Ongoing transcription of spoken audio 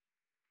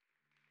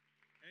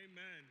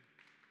Amen.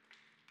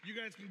 You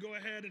guys can go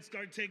ahead and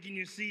start taking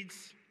your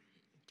seats.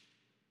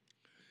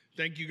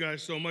 Thank you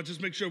guys so much. Let's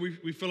make sure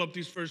we fill up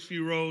these first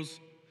few rows.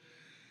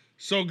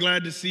 So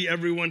glad to see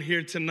everyone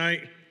here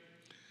tonight.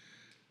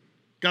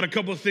 Got a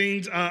couple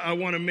things I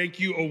want to make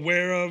you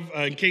aware of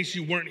in case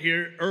you weren't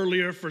here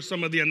earlier for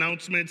some of the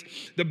announcements.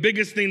 The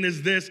biggest thing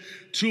is this: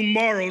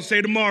 tomorrow,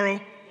 say tomorrow.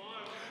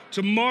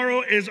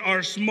 Tomorrow is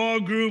our small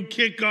group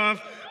kickoff,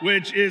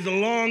 which is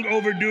long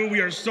overdue. We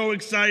are so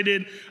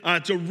excited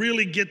to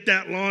really get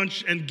that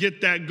launched and get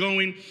that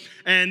going.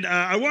 And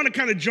I want to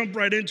kind of jump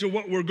right into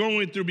what we're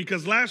going through,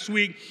 because last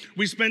week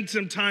we spent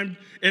some time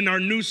in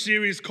our new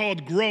series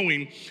called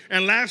Growing.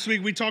 And last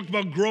week we talked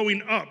about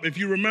growing up. If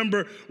you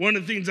remember, one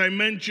of the things I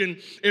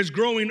mentioned is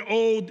growing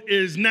old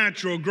is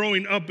natural,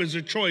 growing up is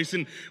a choice.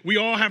 And we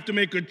all have to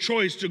make a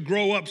choice to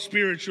grow up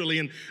spiritually.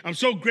 And I'm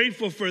so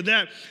grateful for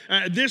that.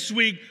 This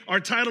week, our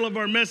title of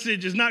our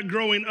message is not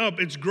growing up,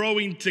 it's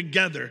growing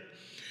together.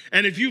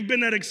 And if you've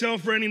been at Excel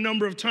for any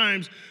number of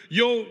times,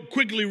 you'll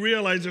quickly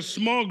realize that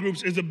small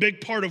groups is a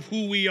big part of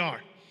who we are.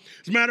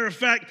 As a matter of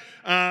fact,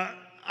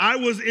 I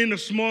was in a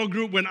small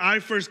group when I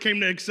first came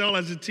to Excel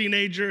as a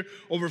teenager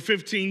over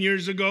 15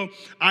 years ago.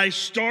 I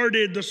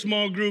started the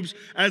small groups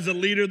as a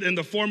leader in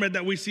the format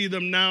that we see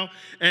them now.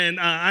 And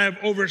I have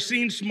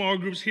overseen small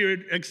groups here at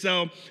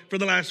Excel for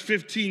the last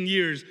 15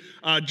 years,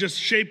 just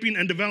shaping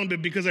and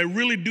developing, because I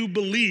really do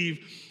believe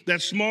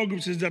that small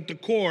groups is at the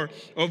core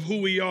of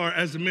who we are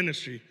as a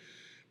ministry.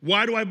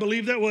 Why do I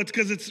believe that? Well, it's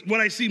because it's what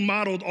I see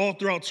modeled all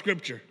throughout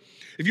Scripture.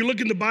 If you look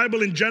in the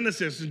Bible in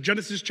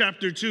Genesis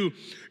chapter 2,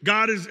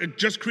 God has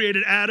just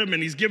created Adam,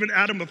 and he's given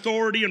Adam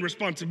authority and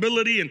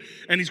responsibility,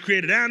 and he's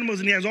created animals,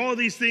 and he has all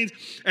these things,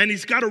 and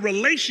he's got a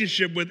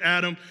relationship with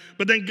Adam.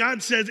 But then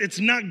God says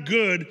it's not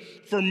good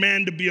for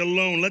man to be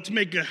alone. Let's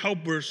make a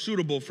helper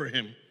suitable for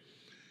him.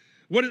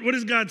 What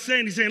is God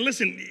saying? He's saying,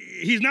 listen,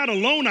 he's not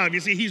alone,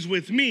 obviously, he's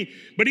with me,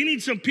 but he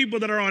needs some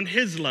people that are on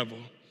his level.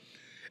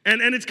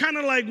 And it's kind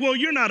of like, well,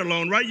 you're not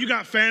alone, right? You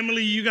got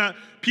family, you got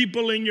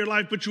people in your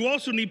life, but you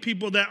also need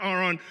people that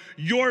are on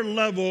your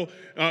level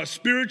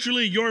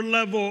spiritually, your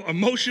level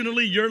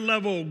emotionally, your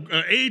level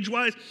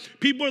age-wise,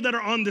 people that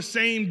are on the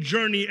same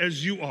journey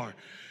as you are.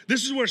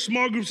 This is where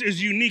small groups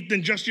is unique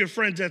than just your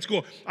friends at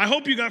school. I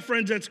hope you got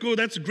friends at school.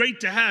 That's great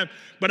to have.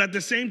 But at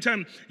the same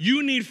time,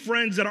 you need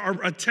friends that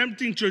are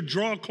attempting to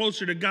draw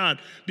closer to God,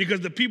 because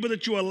the people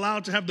that you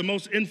allow to have the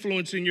most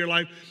influence in your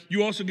life,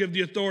 you also give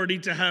the authority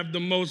to have the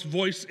most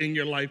voice in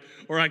your life,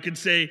 or I could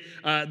say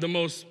the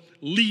most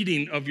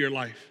leading of your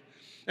life.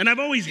 And I've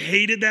always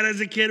hated that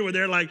as a kid, where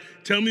they're like,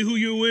 tell me who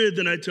you're with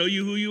and I tell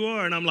you who you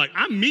are. And I'm like,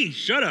 I'm me,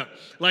 shut up.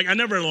 Like, I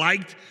never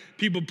liked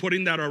people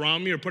putting that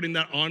around me or putting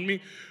that on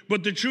me.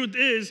 But the truth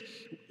is,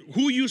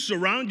 who you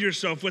surround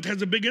yourself with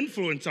has a big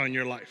influence on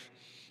your life.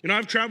 You know,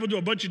 I've traveled to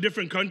a bunch of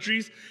different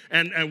countries,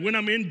 and when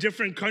I'm in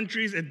different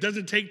countries, it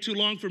doesn't take too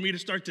long for me to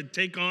start to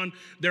take on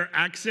their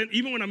accent.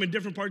 Even when I'm in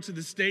different parts of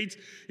the States,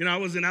 you know, I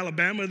was in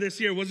Alabama this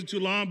year. It wasn't too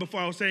long before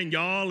I was saying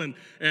y'all and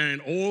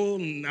all,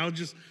 and I was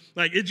just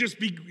like,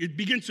 it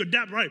begins to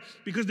adapt, right?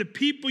 Because the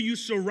people you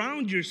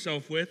surround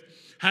yourself with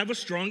have a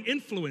strong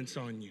influence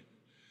on you.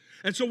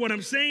 And so what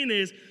I'm saying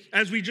is,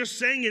 as we just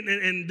sang it,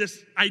 and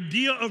this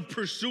idea of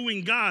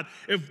pursuing God,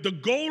 if the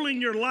goal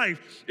in your life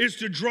is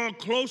to draw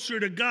closer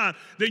to God,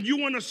 then you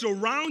want to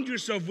surround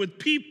yourself with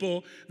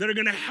people that are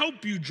going to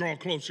help you draw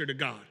closer to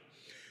God.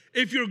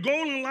 If your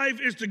goal in life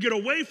is to get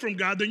away from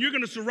God, then you're going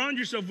to surround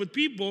yourself with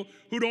people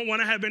who don't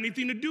want to have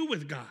anything to do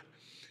with God.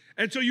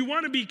 And so you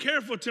want to be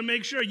careful to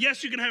make sure,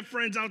 yes, you can have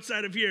friends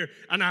outside of here,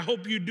 and I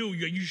hope you do.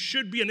 You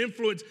should be an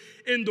influence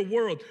in the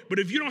world. But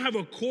if you don't have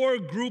a core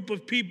group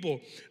of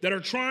people that are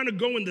trying to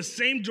go in the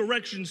same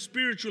direction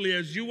spiritually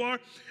as you are,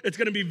 it's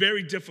going to be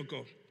very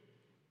difficult.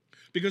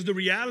 Because the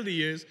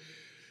reality is,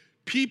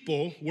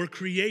 people were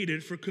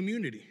created for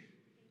community.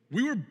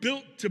 We were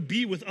built to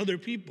be with other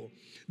people.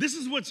 This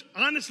is what's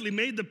honestly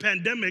made the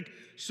pandemic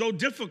so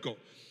difficult,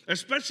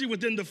 especially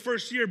within the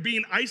first year,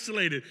 being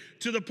isolated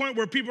to the point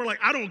where people are like,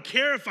 I don't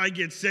care if I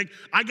get sick,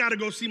 I gotta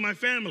go see my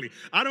family.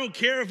 I don't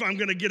care if I'm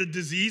gonna get a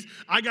disease,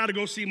 I gotta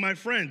go see my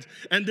friends.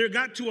 And there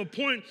got to a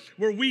point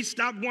where we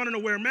stopped wanting to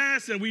wear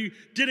masks, and we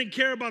didn't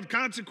care about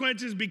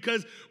consequences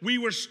because we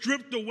were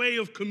stripped away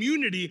of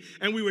community,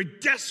 and we were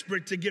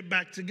desperate to get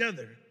back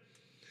together.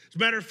 As a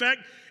matter of fact,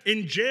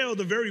 in jail,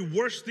 the very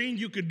worst thing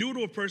you could do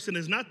to a person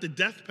is not the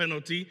death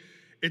penalty,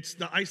 it's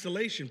the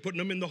isolation, putting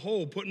them in the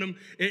hole, putting them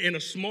in a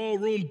small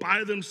room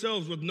by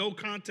themselves with no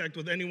contact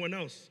with anyone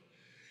else.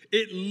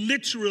 It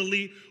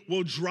literally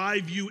will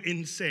drive you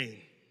insane,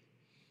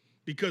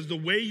 because the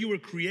way you were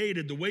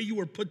created, the way you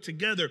were put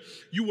together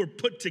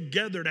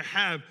to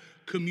have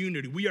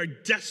community. We are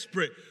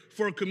desperate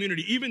for a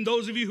community. Even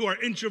those of you who are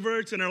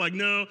introverts and are like,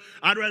 no,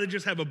 I'd rather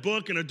just have a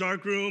book in a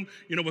dark room,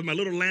 you know, with my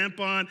little lamp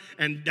on,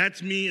 and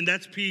that's me and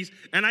that's peace.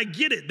 And I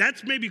get it.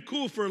 That's maybe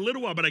cool for a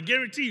little while, but I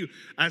guarantee you,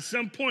 at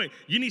some point,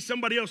 you need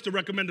somebody else to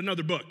recommend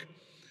another book.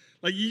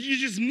 Like, you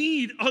just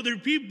need other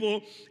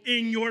people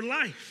in your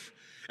life.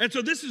 And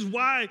so this is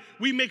why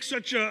we make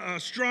such a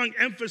strong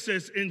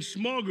emphasis in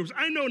small groups.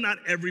 I know not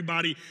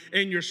everybody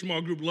in your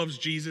small group loves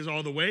Jesus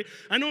all the way.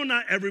 I know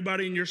not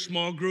everybody in your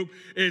small group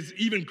is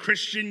even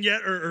Christian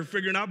yet or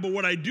figuring out. But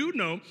what I do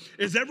know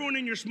is everyone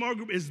in your small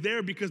group is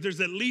there because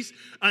there's at least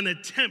an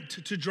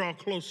attempt to draw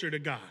closer to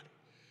God.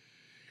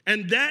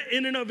 And that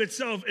in and of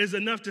itself is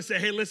enough to say,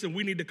 hey, listen,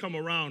 we need to come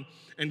around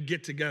and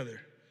get together.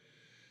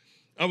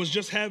 I was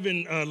just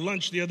having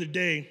lunch the other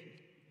day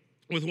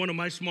with one of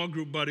my small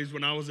group buddies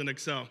when I was in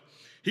Excel.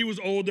 He was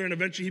older, and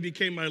eventually he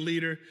became my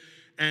leader.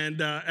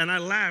 And I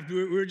laughed.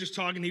 We were just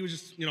talking. He was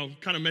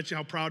just, kind of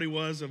mentioning how proud he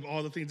was of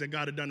all the things that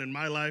God had done in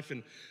my life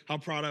and how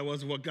proud I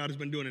was of what God has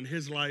been doing in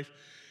his life.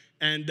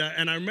 And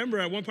I remember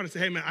at one point I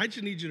said, hey, man, I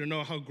just need you to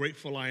know how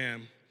grateful I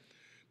am.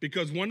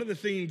 Because one of the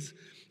things,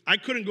 I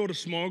couldn't go to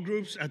small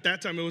groups. At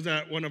that time, it was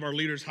at one of our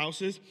leaders'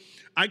 houses.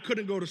 I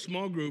couldn't go to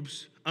small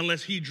groups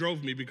unless he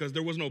drove me because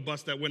there was no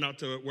bus that went out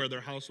to where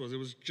their house was. It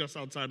was just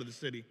outside of the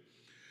city.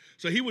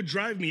 So he would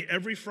drive me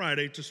every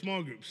Friday to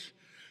small groups.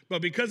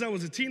 But because I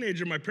was a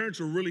teenager, my parents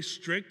were really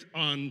strict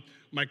on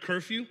my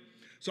curfew.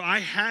 So I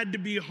had to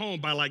be home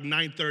by like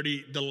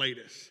 9:30, the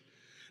latest.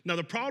 Now,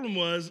 the problem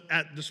was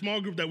at the small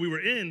group that we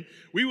were in,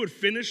 we would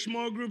finish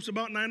small groups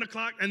about 9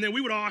 o'clock, and then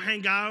we would all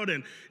hang out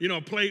and,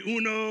 play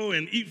Uno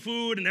and eat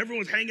food, and everyone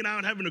was hanging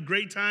out, having a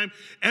great time.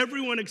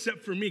 Everyone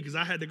except for me, because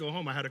I had to go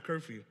home. I had a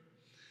curfew.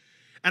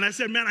 And I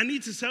said, man, I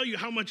need to tell you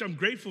how much I'm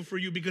grateful for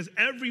you because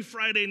every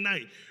Friday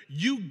night,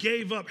 you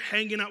gave up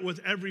hanging out with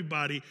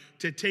everybody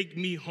to take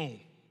me home.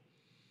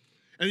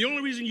 And the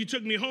only reason you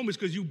took me home is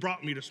because you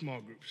brought me to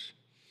small groups.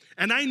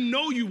 And I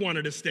know you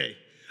wanted to stay.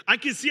 I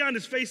can see on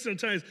his face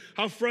sometimes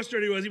how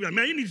frustrated he was. He'd be like,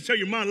 man, you need to tell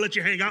your mom to let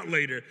you hang out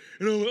later.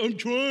 And I'm like, I'm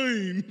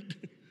trying.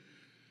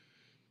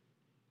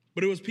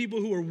 But it was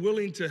people who were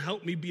willing to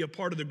help me be a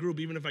part of the group,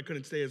 even if I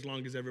couldn't stay as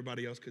long as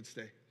everybody else could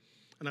stay.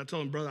 And I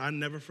told him, brother, I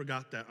never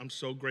forgot that. I'm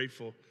so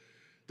grateful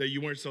that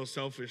you weren't so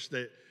selfish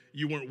that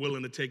you weren't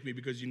willing to take me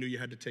because you knew you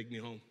had to take me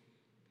home.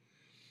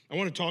 I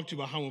want to talk to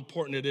you about how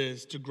important it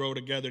is to grow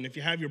together. And if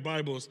you have your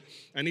Bibles,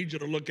 I need you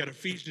to look at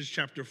Ephesians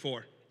chapter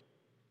 4.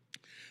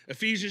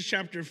 Ephesians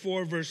chapter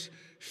 4, verse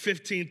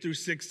 15 through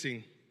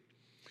 16.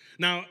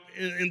 Now,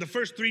 in the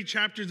first 3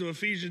 chapters of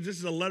Ephesians, this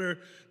is a letter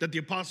that the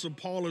Apostle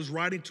Paul is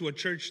writing to a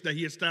church that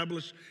he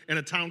established in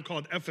a town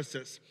called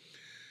Ephesus.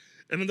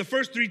 And in the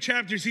first 3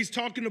 chapters, he's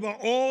talking about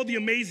all the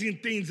amazing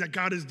things that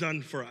God has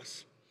done for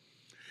us.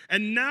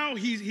 And now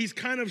he's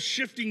kind of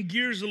shifting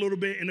gears a little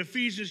bit in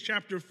Ephesians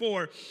chapter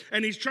 4,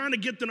 and he's trying to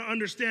get them to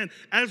understand,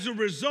 as a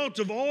result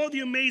of all the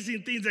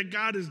amazing things that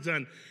God has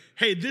done,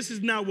 hey, this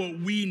is now what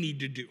we need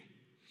to do.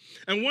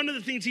 And one of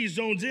the things he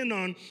zones in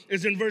on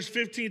is in verse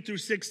 15 through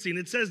 16.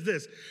 It says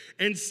this,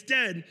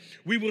 instead,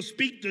 we will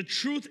speak the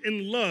truth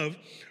in love,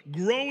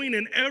 growing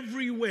in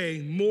every way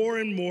more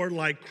and more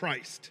like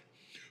Christ,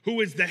 who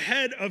is the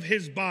head of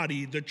his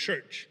body, the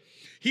church.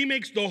 He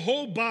makes the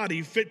whole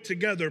body fit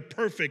together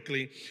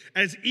perfectly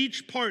as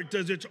each part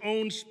does its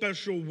own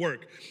special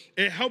work.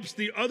 It helps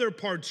the other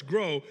parts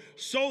grow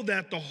so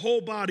that the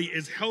whole body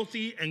is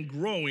healthy and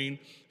growing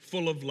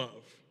full of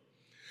love.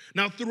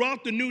 Now,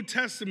 throughout the New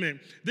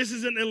Testament, this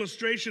is an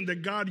illustration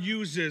that God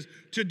uses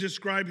to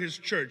describe his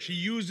church. He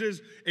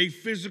uses a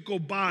physical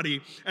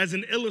body as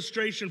an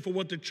illustration for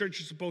what the church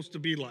is supposed to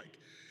be like.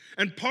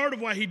 And part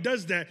of why he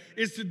does that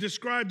is to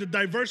describe the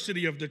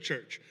diversity of the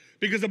church.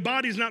 Because a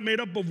body is not made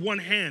up of one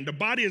hand. A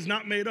body is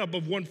not made up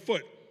of one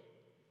foot.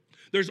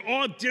 There's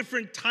all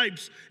different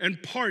types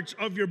and parts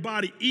of your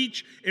body,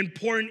 each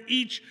important,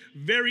 each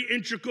very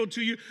integral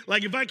to you.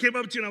 Like if I came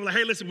up to you and I was like,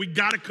 hey, listen, we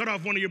got to cut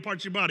off one of your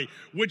parts of your body.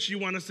 Which you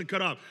want us to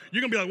cut off?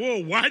 You're going to be like,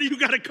 whoa, why do you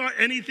got to cut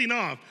anything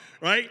off,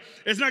 right?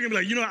 It's not going to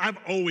be like, I've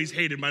always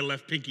hated my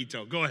left pinky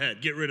toe. Go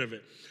ahead, get rid of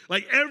it.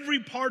 Like every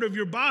part of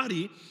your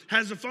body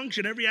has a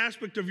function. Every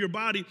aspect of your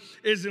body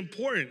is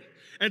important.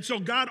 And so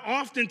God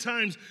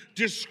oftentimes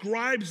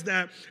describes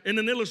that in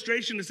an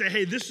illustration to say,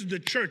 hey, this is the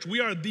church. We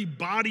are the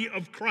body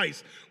of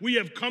Christ. We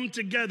have come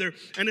together.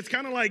 And it's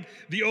kind of like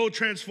the old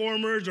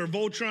Transformers or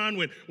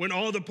Voltron when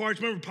all the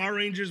parts, remember Power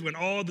Rangers, when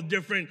all the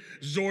different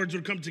Zords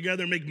would come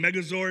together and make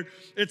Megazord?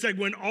 It's like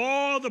when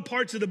all the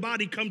parts of the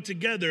body come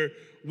together,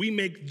 we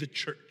make the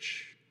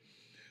church.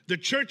 The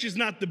church is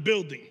not the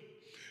building.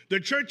 The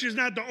church is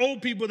not the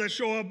old people that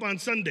show up on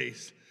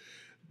Sundays.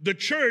 The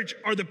church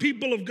are the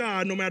people of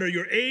God, no matter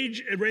your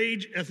age,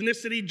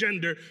 ethnicity,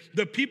 gender,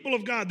 the people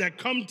of God that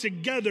come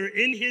together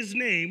in his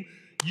name,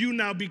 you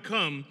now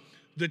become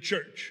the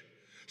church.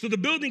 So the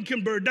building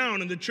can burn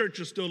down and the church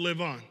will still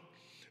live on.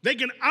 They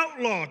can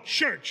outlaw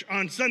church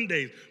on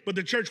Sundays, but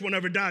the church will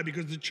never die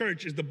because the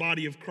church is the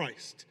body of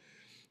Christ.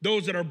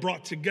 Those that are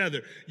brought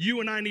together.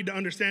 You and I need to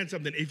understand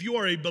something. If you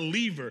are a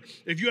believer,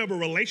 if you have a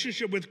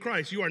relationship with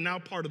Christ, you are now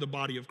part of the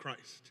body of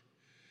Christ.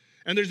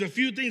 And there's a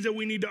few things that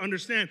we need to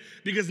understand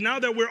because now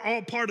that we're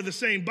all part of the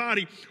same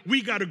body,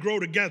 we got to grow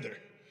together,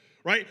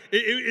 right?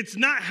 It's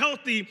not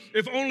healthy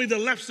if only the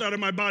left side of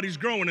my body's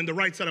growing and the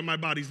right side of my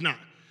body's not.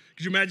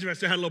 Could you imagine if I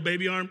still had a little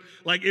baby arm?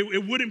 Like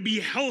it wouldn't be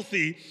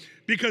healthy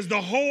because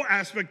the whole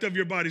aspect of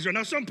your body is growing.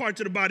 Now, some parts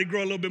of the body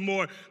grow a little bit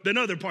more than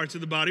other parts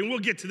of the body, and we'll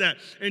get to that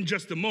in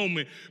just a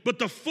moment. But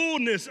the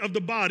fullness of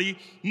the body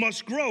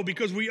must grow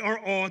because we are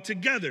all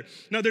together.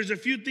 Now, there's a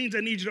few things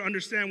I need you to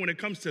understand when it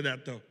comes to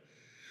that, though.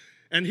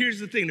 And here's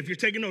the thing. If you're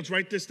taking notes,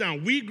 write this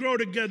down. We grow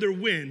together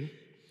when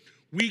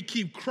we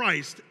keep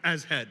Christ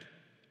as head.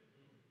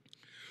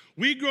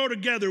 We grow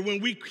together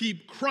when we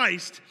keep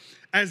Christ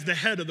as the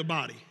head of the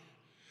body.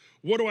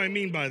 What do I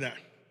mean by that?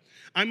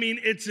 I mean,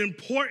 it's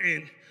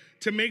important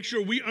to make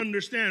sure we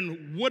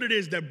understand what it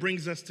is that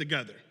brings us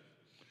together.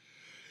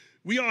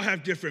 We all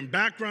have different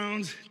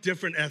backgrounds,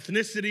 different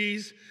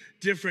ethnicities,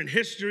 different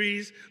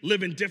histories,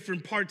 live in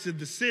different parts of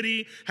the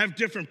city, have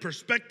different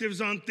perspectives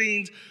on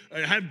things,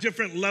 have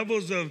different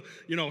levels of,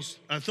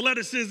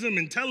 athleticism,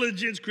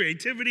 intelligence,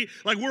 creativity.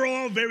 Like, we're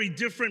all very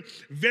different,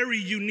 very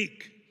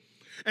unique.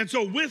 And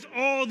so with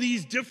all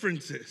these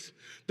differences,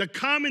 the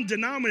common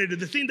denominator,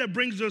 the thing that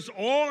brings us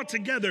all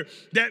together,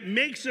 that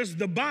makes us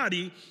the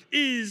body,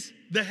 is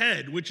the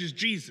head, which is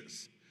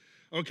Jesus.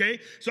 Okay?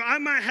 So I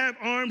might have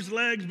arms,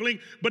 legs,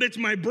 blink, but it's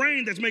my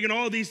brain that's making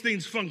all these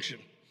things function.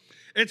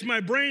 It's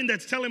my brain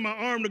that's telling my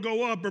arm to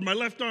go up or my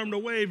left arm to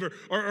wave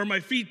or my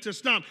feet to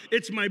stomp.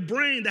 It's my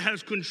brain that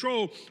has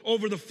control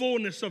over the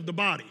fullness of the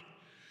body.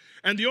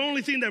 And the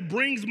only thing that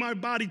brings my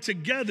body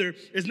together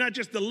is not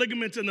just the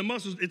ligaments and the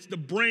muscles, it's the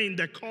brain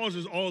that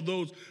causes all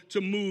those to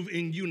move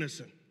in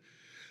unison.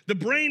 The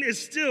brain is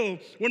still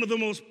one of the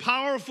most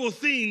powerful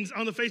things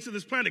on the face of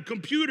this planet.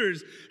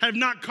 Computers have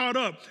not caught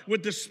up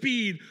with the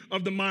speed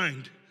of the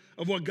mind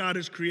of what God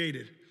has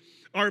created.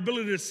 Our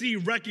ability to see,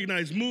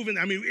 recognize, move,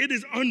 it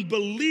is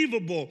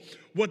unbelievable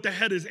what the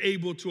head is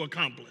able to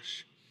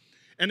accomplish.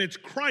 And it's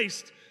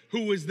Christ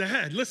who is the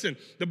head. Listen,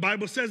 the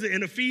Bible says it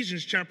in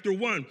Ephesians chapter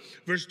 1,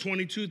 verse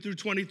 22 through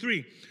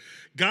 23.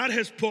 God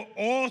has put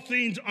all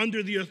things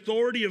under the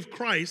authority of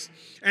Christ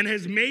and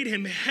has made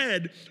him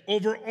head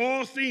over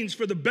all things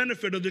for the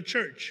benefit of the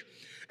church.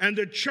 And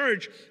the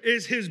church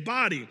is his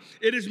body.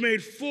 It is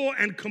made full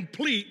and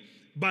complete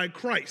by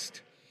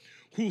Christ,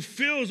 who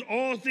fills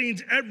all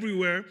things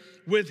everywhere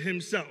with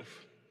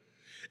himself.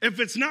 If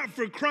it's not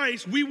for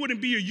Christ, we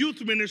wouldn't be a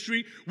youth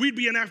ministry. We'd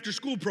be an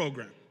after-school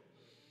program.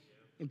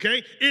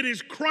 Okay? It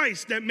is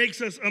Christ that makes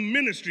us a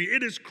ministry.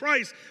 It is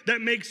Christ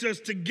that makes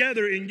us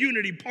together in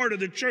unity, part of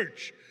the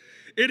church.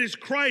 It is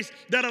Christ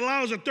that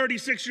allows a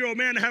 36-year-old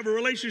man to have a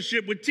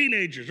relationship with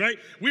teenagers, right?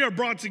 We are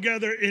brought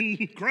together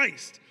in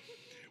Christ.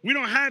 We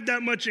don't have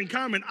that much in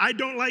common. I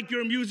don't like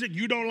your music.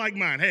 You don't like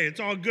mine. Hey, it's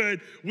all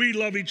good. We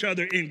love each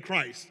other in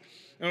Christ.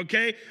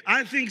 Okay?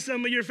 I think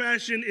some of your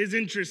fashion is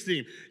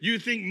interesting. You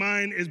think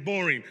mine is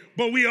boring.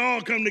 But we all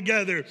come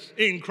together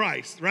in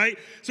Christ, right?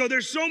 So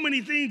there's so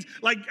many things.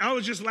 Like, I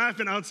was just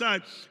laughing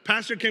outside.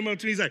 Pastor came up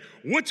to me. He's like,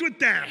 what's with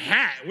that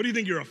hat? What do you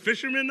think? You're a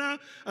fisherman now?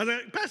 I was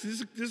like, Pastor,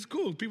 this is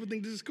cool. People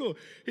think this is cool.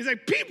 He's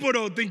like, people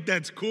don't think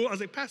that's cool. I was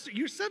like, Pastor,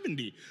 you're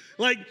 70.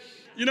 Like,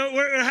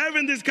 we're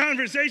having this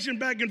conversation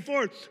back and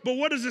forth. But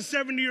what does a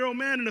 70-year-old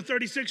man and a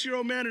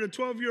 36-year-old man and a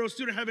 12-year-old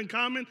student have in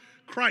common?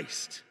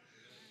 Christ.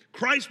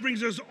 Christ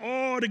brings us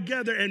all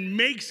together and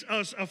makes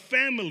us a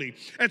family.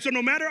 And so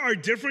no matter our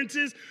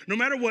differences, no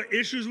matter what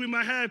issues we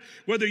might have,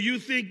 whether you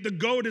think the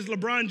GOAT is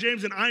LeBron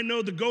James and I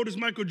know the GOAT is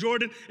Michael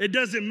Jordan, it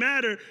doesn't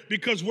matter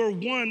because we're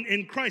one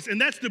in Christ.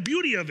 And that's the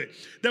beauty of it,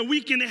 that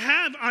we can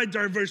have our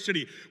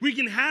diversity. We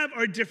can have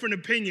our different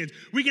opinions.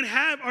 We can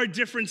have our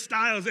different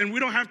styles, and we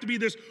don't have to be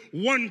this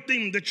one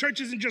thing. The church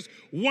isn't just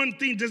one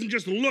thing, doesn't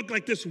just look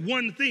like this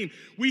one thing.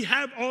 We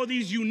have all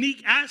these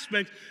unique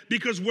aspects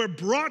because we're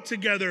brought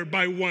together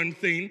by one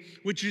thing,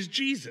 which is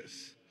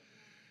Jesus.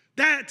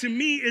 That to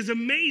me is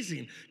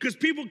amazing because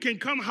people can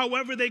come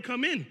however they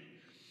come in.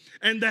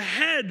 And the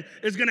head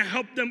is going to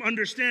help them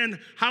understand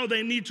how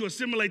they need to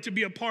assimilate to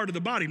be a part of the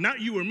body, not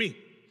you or me.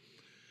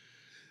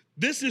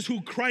 This is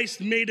who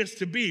Christ made us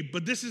to be,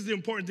 but this is the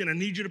important thing. I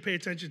need you to pay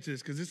attention to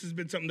this because this has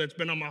been something that's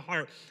been on my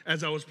heart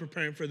as I was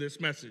preparing for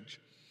this message.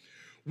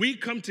 We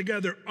come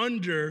together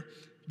under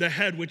the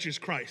head, which is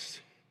Christ.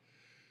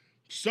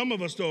 Some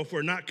of us, though, if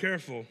we're not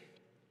careful,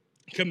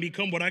 can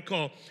become what I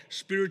call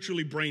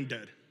spiritually brain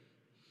dead.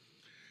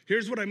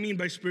 Here's what I mean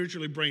by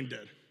spiritually brain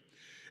dead.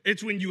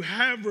 It's when you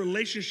have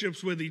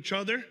relationships with each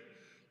other,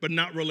 but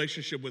not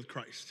relationship with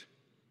Christ.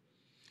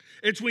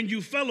 It's when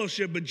you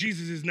fellowship, but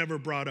Jesus is never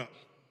brought up.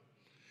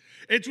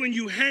 It's when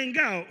you hang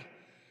out,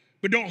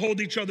 but don't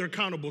hold each other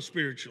accountable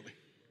spiritually.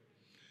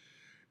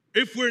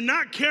 If we're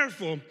not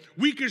careful,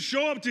 we can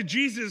show up to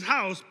Jesus'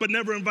 house, but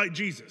never invite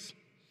Jesus.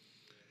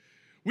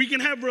 We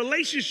can have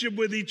relationship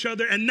with each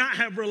other and not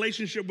have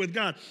relationship with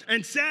God.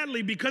 And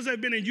sadly, because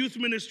I've been in youth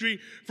ministry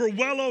for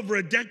well over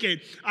a decade,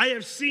 I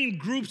have seen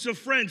groups of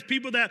friends,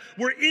 people that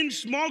were in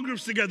small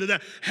groups together,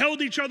 that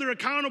held each other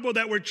accountable,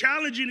 that were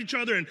challenging each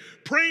other and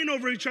praying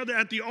over each other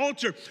at the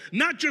altar,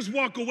 not just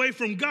walk away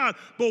from God,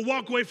 but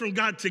walk away from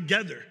God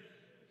together.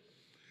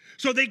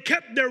 So they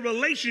kept their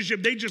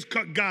relationship, they just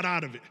cut God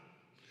out of it.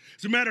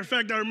 As a matter of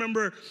fact, I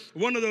remember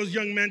one of those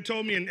young men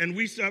told me, and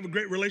we still have a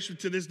great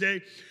relationship to this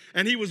day,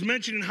 and he was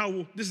mentioning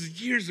how, this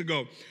is years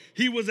ago,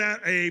 he was at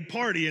a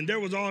party, and there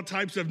was all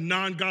types of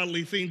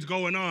non-godly things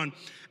going on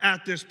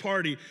at this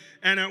party.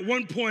 And at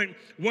one point,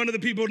 one of the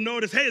people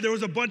noticed, hey, there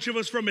was a bunch of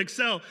us from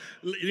Excel.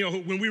 You know,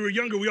 when we were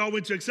younger, we all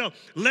went to Excel.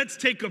 Let's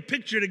take a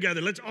picture together.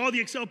 Let's all the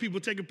Excel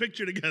people take a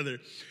picture together.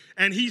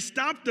 And he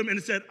stopped them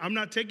and said, I'm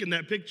not taking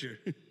that picture.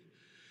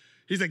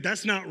 He's like,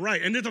 that's not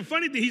right. And there's a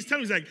funny thing. He's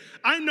telling me, he's like,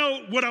 I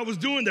know what I was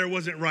doing there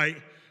wasn't right,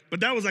 but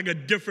that was like a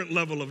different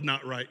level of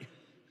not right.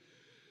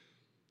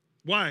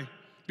 Why?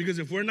 Because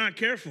if we're not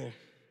careful,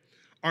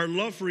 our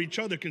love for each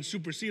other can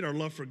supersede our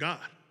love for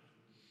God.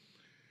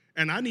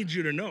 And I need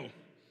you to know,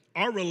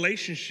 our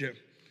relationship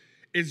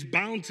is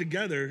bound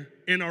together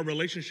in our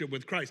relationship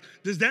with Christ.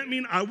 Does that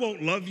mean I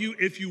won't love you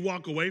if you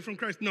walk away from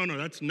Christ? No,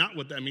 that's not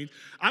what that means.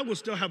 I will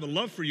still have a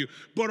love for you,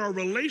 but our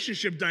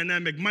relationship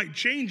dynamic might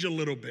change a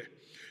little bit.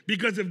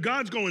 Because if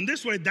God's going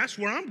this way, that's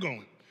where I'm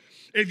going.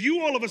 If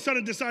you all of a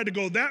sudden decide to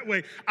go that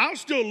way, I'll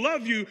still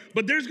love you,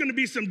 but there's going to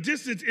be some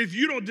distance if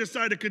you don't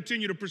decide to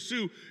continue to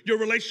pursue your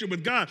relationship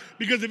with God.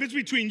 Because if it's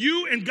between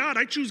you and God,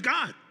 I choose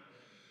God.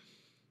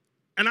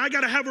 And I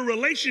got to have a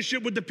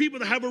relationship with the people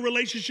that have a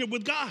relationship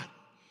with God.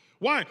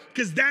 Why?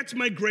 Because that's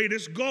my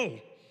greatest goal.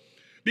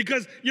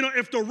 Because,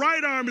 if the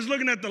right arm is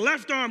looking at the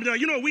left arm, they're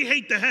like, we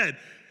hate the head.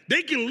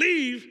 They can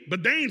leave,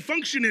 but they ain't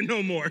functioning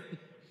no more.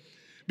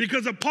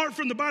 Because apart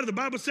from the body, the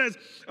Bible says,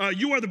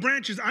 you are the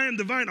branches, I am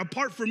the vine.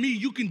 Apart from me,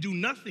 you can do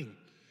nothing.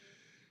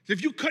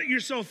 If you cut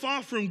yourself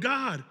off from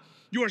God,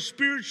 you are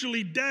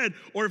spiritually dead.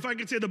 Or if I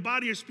could say the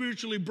body is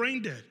spiritually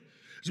brain dead.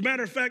 As a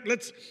matter of fact,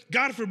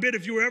 God forbid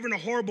if you were ever in a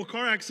horrible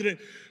car accident,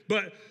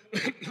 but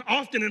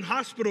often in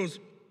hospitals,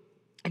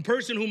 a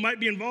person who might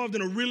be involved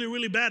in a really,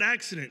 really bad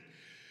accident,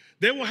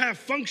 they will have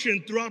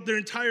function throughout their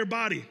entire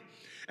body.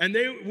 And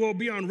they will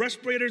be on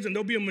respirators, and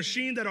there'll be a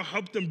machine that'll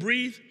help them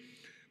breathe.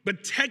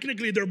 But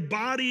technically, their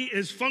body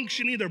is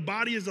functioning, their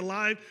body is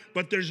alive,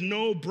 but there's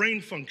no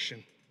brain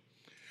function.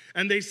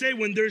 And they say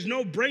when there's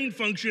no brain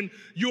function,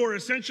 you're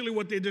essentially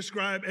what they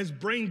describe as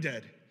brain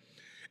dead.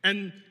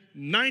 And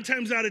 9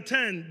 times out of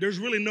 10, there's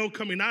really no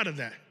coming out of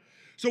that.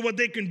 So what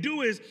they can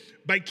do is,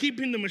 by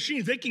keeping the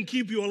machines, they can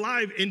keep you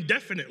alive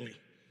indefinitely,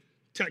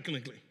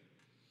 technically.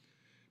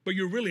 But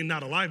you're really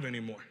not alive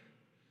anymore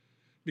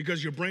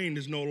because your brain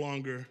is no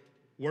longer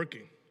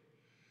working.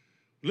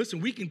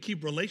 Listen, we can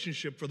keep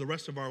relationship for the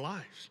rest of our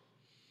lives.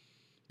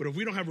 But if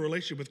we don't have a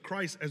relationship with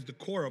Christ as the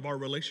core of our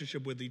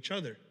relationship with each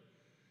other,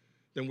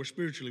 then we're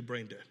spiritually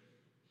brain dead.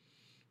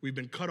 We've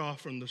been cut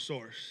off from the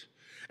source.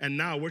 And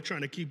now we're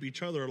trying to keep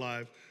each other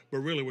alive, but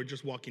really we're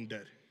just walking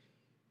dead.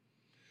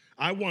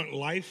 I want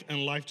life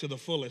and life to the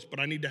fullest, but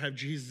I need to have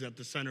Jesus at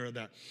the center of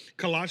that.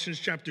 Colossians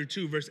chapter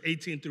 2, verse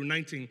 18 through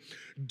 19.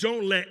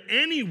 Don't let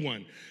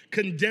anyone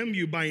condemn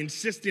you by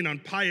insisting on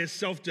pious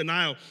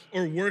self-denial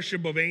or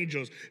worship of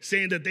angels,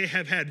 saying that they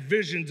have had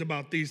visions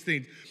about these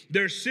things.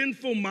 Their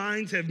sinful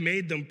minds have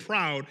made them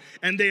proud,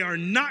 and they are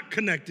not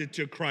connected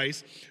to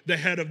Christ, the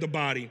head of the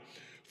body.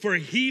 For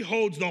he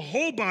holds the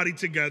whole body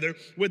together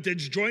with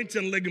its joints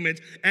and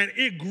ligaments, and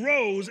it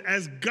grows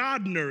as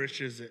God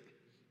nourishes it.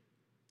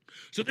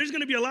 So there's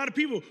going to be a lot of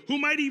people who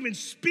might even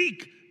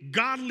speak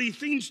godly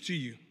things to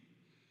you,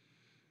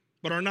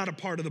 but are not a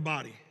part of the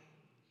body.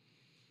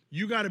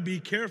 You got to be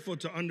careful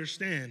to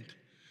understand.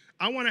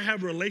 I want to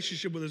have a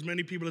relationship with as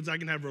many people as I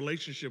can have a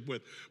relationship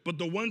with, but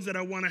the ones that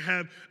I want to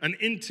have an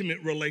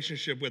intimate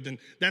relationship with, and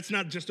that's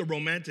not just a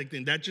romantic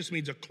thing, that just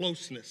means a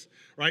closeness,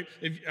 right?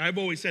 I've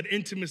always said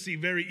intimacy,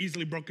 very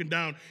easily broken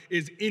down,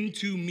 is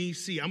into me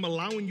see. I'm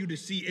allowing you to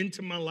see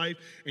into my life,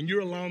 and you're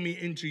allowing me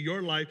into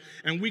your life,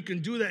 and we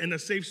can do that in a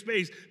safe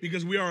space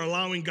because we are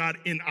allowing God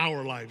in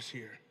our lives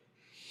here.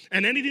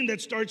 And anything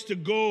that starts to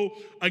go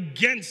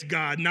against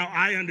God, now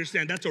I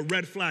understand that's a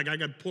red flag. I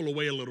got to pull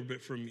away a little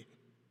bit from you.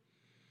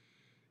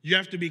 You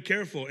have to be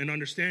careful in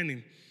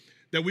understanding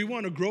that we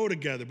want to grow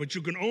together, but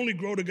you can only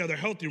grow together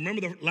healthy.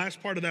 Remember the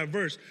last part of that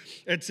verse?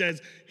 It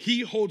says, he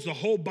holds the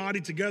whole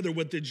body together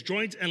with its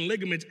joints and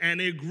ligaments,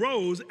 and it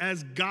grows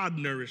as God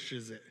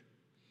nourishes it.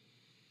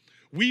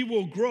 We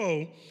will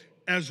grow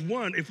as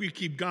one if we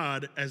keep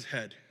God as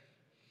head.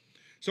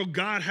 So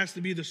God has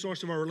to be the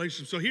source of our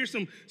relationship. So here's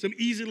some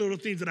easy little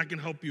things that I can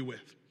help you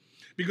with.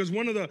 Because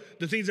one of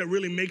the things that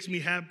really makes me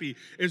happy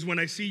is when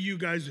I see you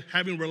guys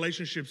having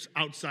relationships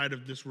outside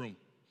of this room.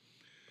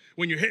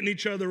 When you're hitting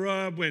each other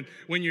up, when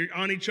you're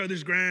on each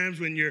other's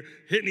grams, when you're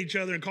hitting each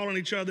other and calling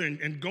each other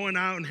and going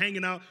out and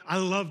hanging out. I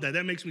love that.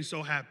 That makes me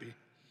so happy.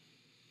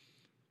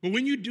 But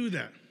when you do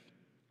that,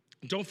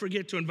 don't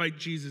forget to invite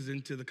Jesus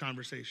into the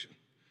conversation.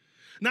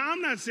 Now,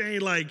 I'm not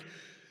saying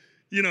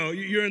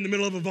you're in the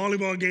middle of a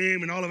volleyball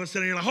game and all of a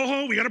sudden you're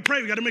like, we got to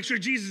pray. We got to make sure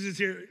Jesus is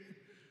here.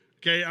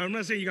 Okay, I'm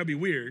not saying you got to be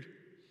weird.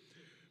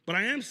 But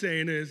I am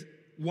saying is,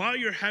 while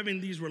you're having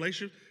these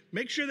relationships,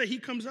 make sure that he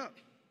comes up.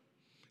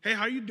 Hey,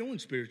 how are you doing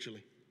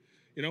spiritually?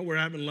 We're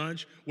having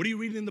lunch. What are you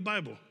reading in the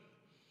Bible?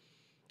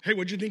 Hey,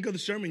 what'd you think of the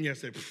sermon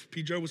yesterday?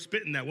 P. Joe was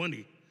spitting that, wasn't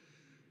he?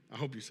 I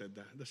hope you said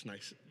that. That's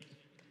nice.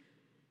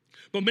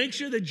 But make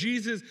sure that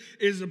Jesus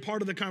is a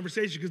part of the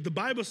conversation, because the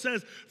Bible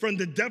says, from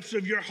the depths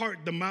of your heart,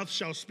 the mouth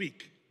shall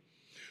speak.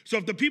 So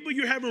if the people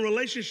you're having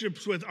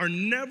relationships with are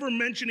never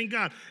mentioning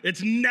God,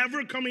 it's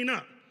never coming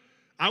up,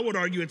 I would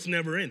argue it's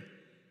never in.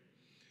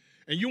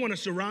 And you want to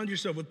surround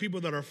yourself with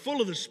people that are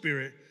full of the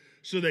Spirit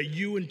so that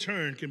you in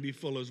turn can be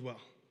full as well.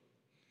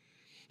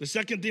 The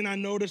second thing I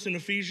notice in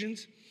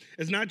Ephesians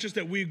is not just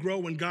that we grow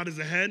when God is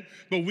ahead,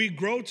 but we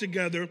grow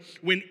together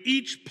when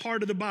each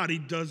part of the body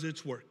does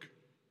its work.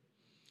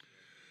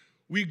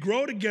 We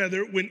grow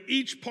together when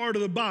each part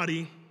of the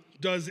body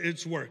does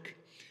its work.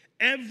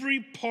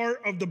 Every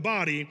part of the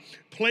body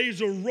plays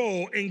a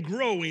role in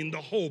growing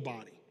the whole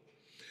body.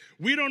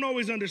 We don't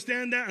always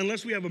understand that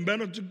unless we have a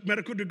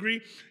medical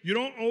degree. You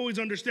don't always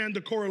understand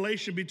the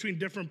correlation between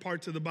different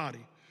parts of the body.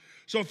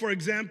 So, for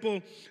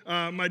example,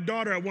 my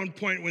daughter at one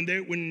point,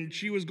 when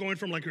she was going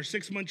from like her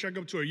 6-month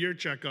checkup to a year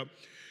checkup,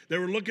 they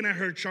were looking at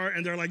her chart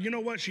and they're like, you know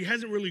what? She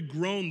hasn't really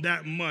grown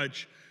that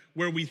much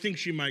where we think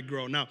she might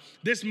grow. Now,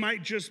 this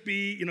might just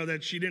be,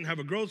 that she didn't have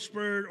a growth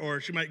spurt, or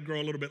she might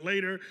grow a little bit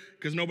later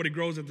because nobody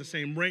grows at the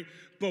same rate,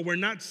 but we're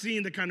not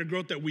seeing the kind of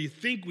growth that we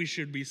think we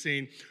should be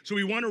seeing. So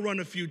we want to run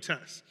a few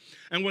tests.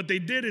 And what they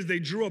did is they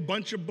drew a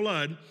bunch of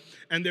blood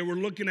and they were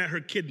looking at her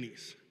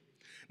kidneys.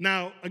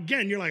 Now,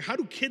 again, you're like, how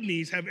do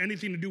kidneys have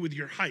anything to do with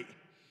your height?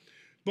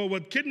 But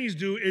what kidneys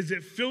do is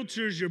it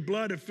filters your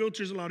blood, it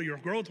filters a lot of your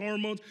growth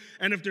hormones,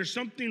 and if there's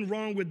something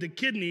wrong with the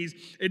kidneys,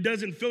 it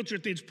doesn't filter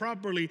things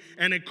properly,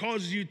 and it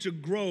causes you to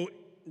grow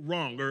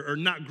wrong or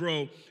not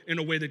grow in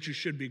a way that you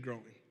should be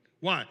growing.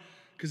 Why?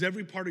 Because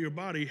every part of your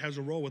body has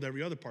a role with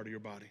every other part of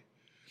your body.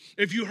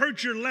 If you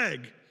hurt your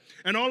leg,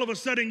 and all of a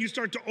sudden you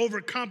start to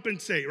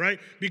overcompensate, right?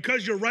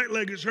 Because your right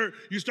leg is hurt,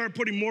 you start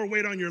putting more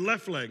weight on your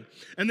left leg.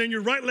 And then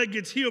your right leg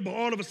gets healed, but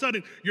all of a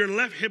sudden your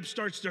left hip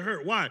starts to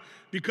hurt. Why?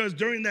 Because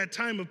during that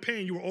time of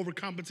pain, you were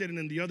overcompensating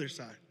in the other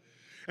side.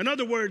 In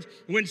other words,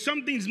 when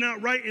something's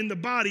not right in the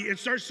body, it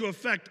starts to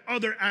affect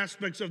other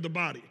aspects of the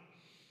body,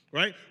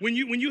 right? When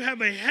you have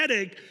a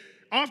headache,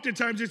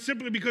 oftentimes it's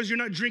simply because you're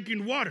not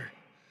drinking water.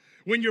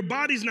 When your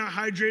body's not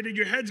hydrated,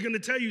 your head's going to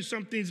tell you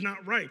something's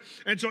not right.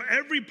 And so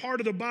every part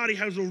of the body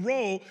has a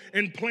role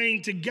in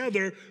playing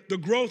together the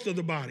growth of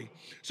the body.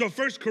 So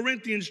 1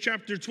 Corinthians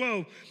chapter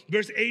 12,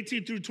 verse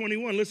 18 through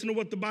 21, listen to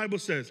what the Bible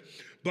says.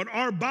 But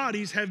our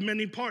bodies have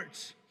many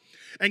parts,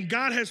 and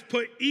God has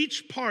put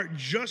each part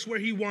just where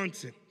he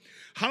wants it.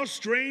 How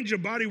strange a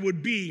body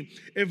would be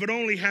if it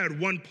only had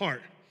one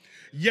part.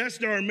 Yes,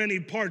 there are many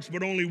parts,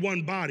 but only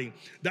one body.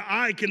 The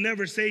eye can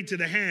never say to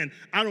the hand,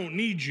 I don't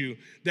need you.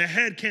 The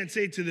head can't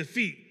say to the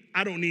feet,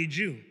 I don't need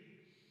you.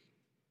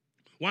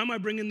 Why am I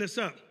bringing this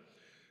up?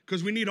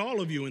 Because we need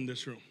all of you in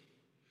this room.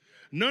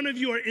 None of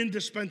you are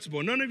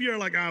indispensable. None of you are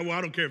like, I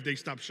don't care if they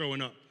stop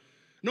showing up.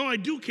 No, I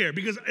do care,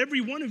 because every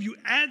one of you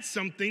adds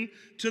something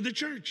to the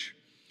church.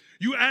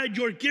 You add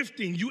your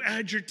gifting, you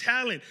add your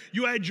talent,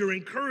 you add your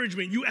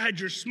encouragement, you add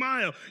your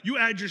smile, you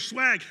add your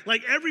swag.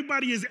 Like,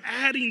 everybody is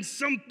adding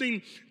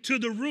something to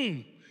the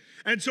room.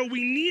 And so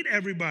we need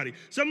everybody.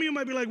 Some of you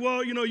might be like,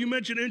 well, you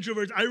mentioned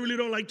introverts. I really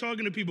don't like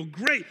talking to people.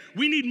 Great.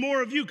 We need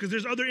more of you, because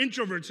there's other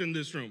introverts in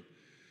this room.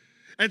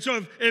 And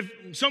so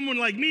if someone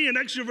like me, an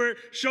extrovert,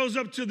 shows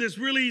up to this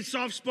really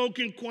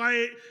soft-spoken,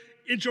 quiet,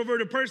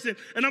 introverted person,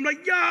 and I'm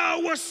like, yo,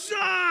 what's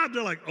up?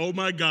 They're like, oh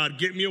my God,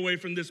 get me away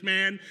from this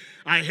man.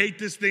 I hate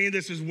this thing.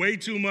 This is way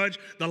too much.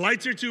 The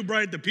lights are too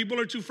bright. The people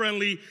are too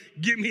friendly.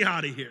 Get me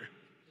out of here.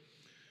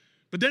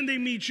 But then they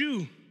meet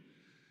you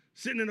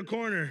sitting in a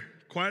corner,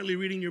 quietly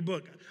reading your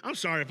book. I'm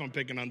sorry if I'm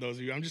picking on those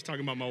of you. I'm just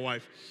talking about my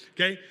wife,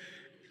 okay?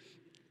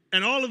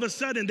 And all of a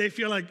sudden, they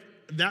feel like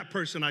that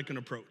person I can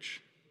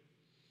approach.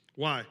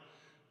 Why?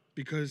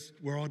 Because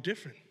we're all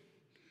different.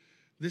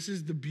 This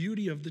is the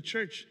beauty of the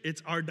church.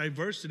 It's our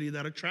diversity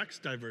that attracts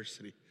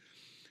diversity.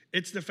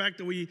 It's the fact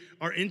that we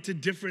are into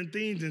different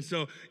things. And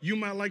so you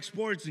might like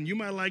sports, and you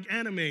might like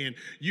anime, and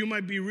you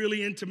might be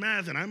really into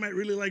math, and I might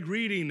really like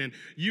reading, and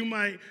you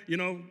might,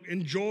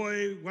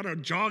 enjoy,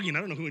 jogging.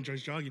 I don't know who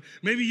enjoys jogging.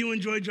 Maybe you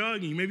enjoy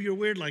jogging. Maybe you're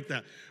weird like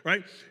that,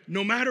 right?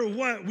 No matter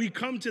what, we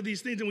come to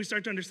these things and we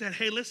start to understand,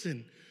 hey,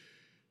 listen,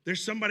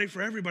 there's somebody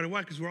for everybody.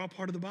 Why? Because we're all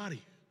part of the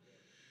body.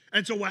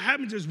 And so what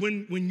happens is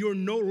when you're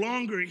no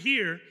longer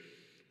here,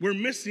 we're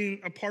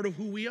missing a part of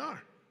who we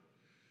are.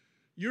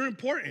 You're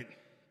important.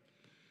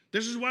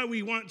 This is why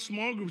we want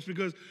small groups,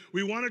 because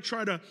we want to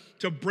try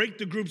to break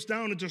the groups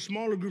down into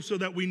smaller groups so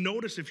that we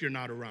notice if you're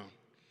not around,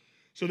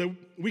 so that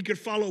we could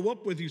follow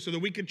up with you, so that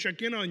we could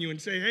check in on you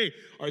and say, hey,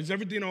 is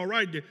everything all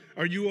right?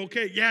 Are you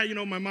okay? Yeah,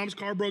 my mom's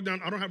car broke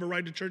down. I don't have a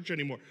ride to church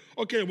anymore.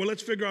 Okay, well,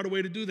 let's figure out a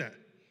way to do that.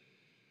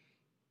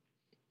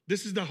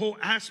 This is the whole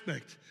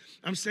aspect.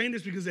 I'm saying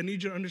this because I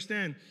need you to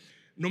understand,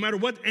 no matter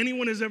what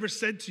anyone has ever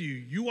said to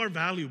you, you are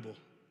valuable,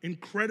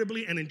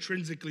 incredibly and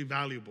intrinsically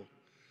valuable.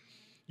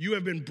 You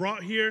have been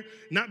brought here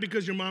not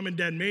because your mom and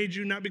dad made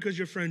you, not because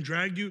your friend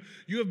dragged you.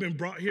 You have been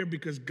brought here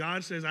because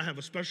God says, I have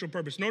a special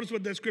purpose. Notice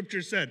what that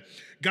scripture said.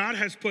 God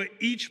has put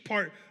each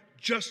part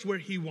just where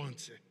he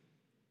wants it.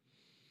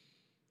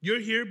 You're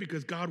here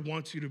because God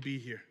wants you to be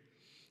here.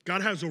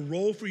 God has a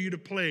role for you to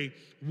play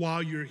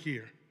while you're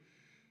here.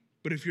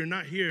 But if you're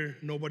not here,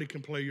 nobody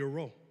can play your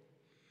role.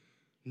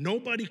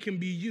 Nobody can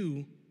be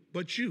you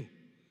but you.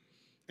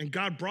 And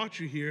God brought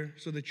you here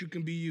so that you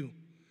can be you,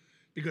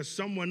 because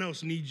someone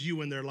else needs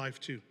you in their life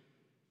too.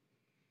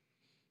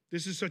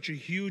 This is such a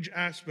huge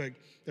aspect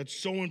that's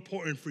so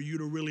important for you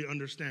to really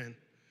understand.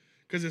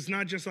 Because it's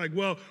not just like,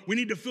 well, we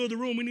need to fill the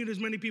room, we need as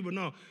many people.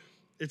 No,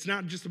 it's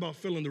not just about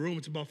filling the room,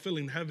 it's about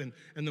filling heaven.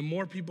 And the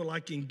more people I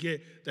can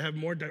get that have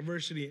more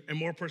diversity and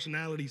more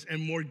personalities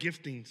and more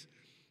giftings,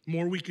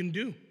 more we can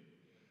do.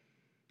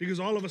 Because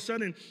all of a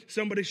sudden,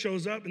 somebody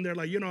shows up and they're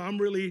like, I'm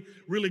really,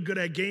 really good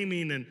at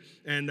gaming,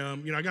 and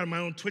I got my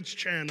own Twitch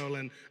channel,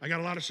 and I got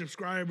a lot of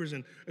subscribers,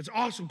 and it's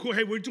awesome, cool.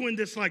 Hey, we're doing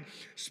this like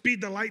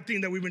Speed the Light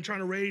thing that we've been trying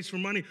to raise for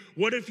money.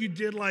 What if you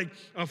did like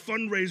a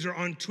fundraiser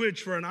on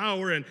Twitch for an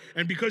hour, and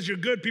because you're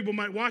good, people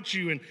might watch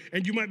you,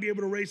 and you might be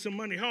able to raise some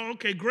money. Oh,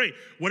 okay, great.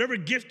 Whatever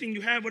gifting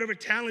you have, whatever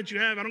talent you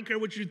have, I don't care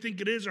what you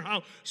think it is or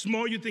how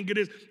small you think it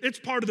is. It's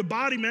part of the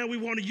body, man. We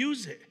want to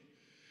use it.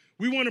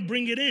 We want to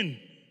bring it in.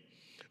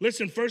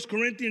 Listen, 1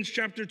 Corinthians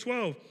chapter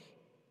 12,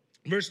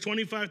 verse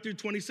 25 through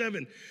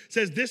 27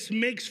 says, this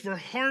makes for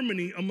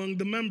harmony among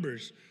the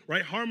members,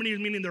 right? Harmony is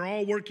meaning they're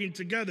all working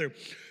together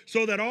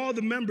so that all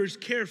the members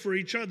care for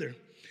each other.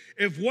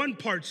 If one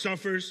part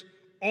suffers,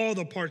 all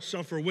the parts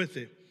suffer with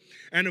it.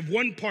 And if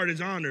one part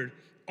is honored,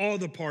 all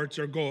the parts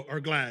are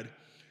glad.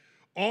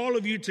 All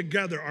of you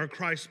together are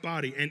Christ's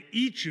body, and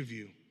each of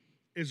you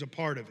is a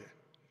part of it.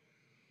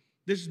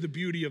 This is the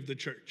beauty of the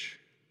church,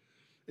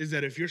 is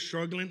that if you're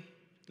struggling,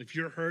 if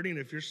you're hurting,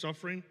 if you're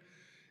suffering,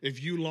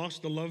 if you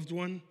lost a loved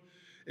one,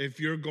 if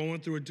you're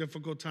going through a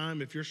difficult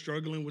time, if you're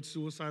struggling with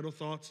suicidal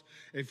thoughts,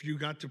 if you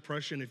got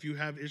depression, if you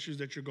have issues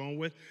that you're going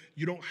with,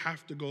 you don't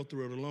have to go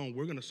through it alone.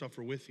 We're going to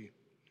suffer with you.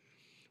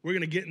 We're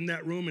going to get in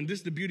that room, and this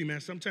is the beauty, man.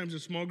 Sometimes in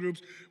small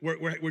groups,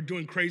 we're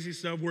doing crazy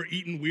stuff. We're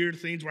eating weird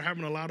things. We're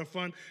having a lot of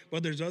fun.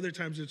 But there's other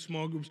times in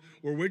small groups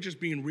where we're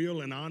just being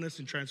real and honest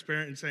and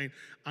transparent and saying,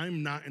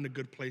 I'm not in a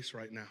good place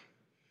right now.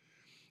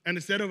 And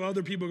instead of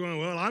other people going,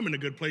 well, I'm in a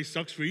good place,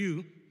 sucks for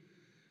you,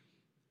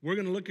 we're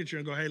going to look at you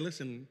and go, hey,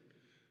 listen,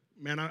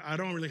 man, I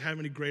don't really have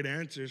any great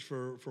answers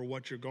for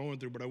what you're going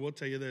through, but I will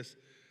tell you this,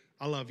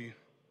 I love you.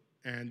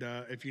 And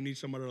if you need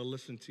somebody to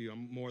listen to you,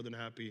 I'm more than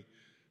happy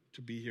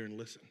to be here and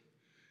listen.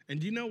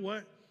 And you know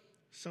what?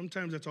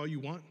 Sometimes that's all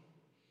you want,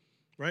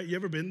 right? You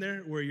ever been there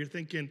where you're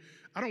thinking,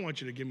 I don't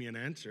want you to give me an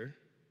answer.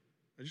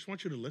 I just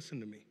want you to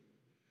listen to me.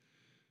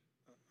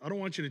 I don't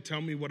want you to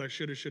tell me what I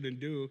should or shouldn't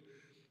do.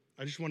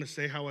 I just want to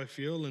say how I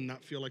feel and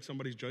not feel like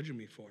somebody's judging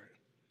me for it.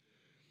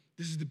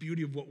 This is the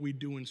beauty of what we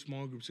do in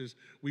small groups, is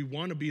we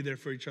want to be there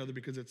for each other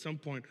because at some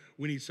point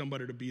we need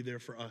somebody to be there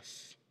for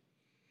us.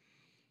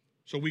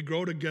 So we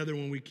grow together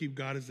when we keep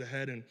God as the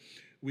head, and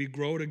we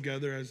grow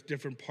together as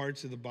different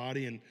parts of the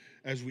body and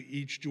as we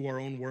each do our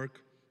own work.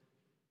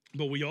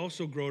 But we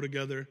also grow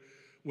together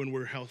when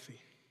we're healthy.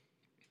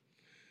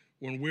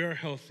 When we're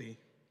healthy,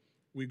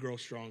 we grow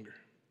stronger.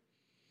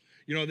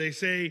 You know, they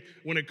say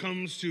when it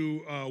comes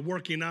to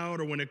working out,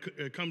 or when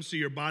it comes to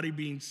your body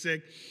being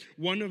sick,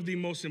 one of the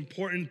most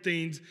important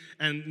things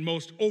and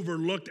most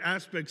overlooked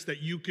aspects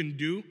that you can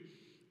do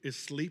is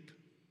sleep.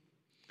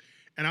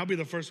 And I'll be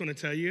the first one to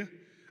tell you,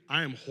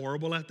 I am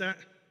horrible at that.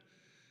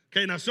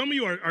 Okay, now some of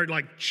you are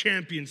like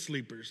champion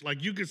sleepers.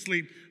 Like you could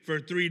sleep for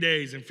 3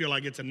 days and feel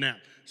like it's a nap.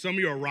 Some of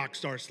you are rock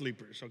star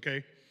sleepers,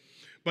 okay?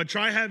 But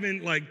try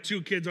having like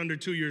 2 kids under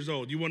 2 years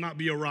old. You will not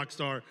be a rock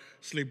star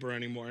sleeper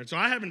anymore. And so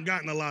I haven't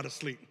gotten a lot of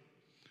sleep.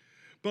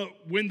 But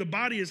when the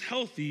body is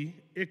healthy,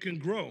 it can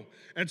grow.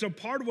 And so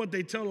part of what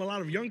they tell a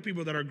lot of young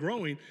people that are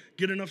growing,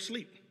 get enough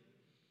sleep.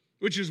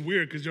 Which is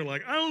weird because you're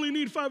like, I only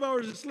need 5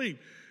 hours of sleep.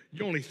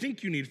 You only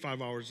think you need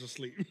 5 hours of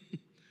sleep.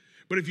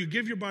 But if you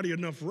give your body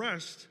enough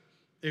rest,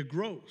 it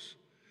grows.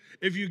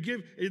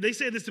 They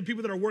say this to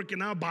people that are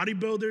working out,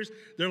 bodybuilders.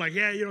 They're like,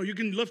 yeah, you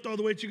can lift all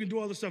the weights, you can do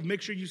all the stuff.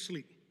 Make sure you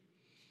sleep.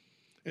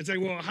 And say,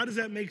 well, how does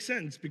that make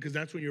sense? Because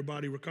that's when your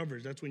body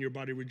recovers. That's when your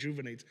body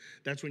rejuvenates.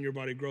 That's when your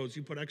body grows.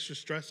 You put extra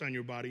stress on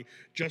your body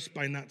just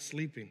by not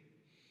sleeping.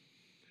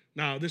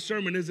 Now, this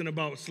sermon isn't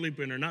about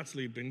sleeping or not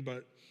sleeping,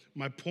 but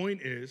my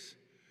point is,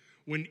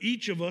 when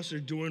each of us are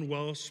doing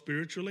well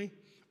spiritually,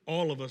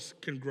 all of us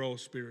can grow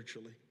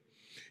spiritually.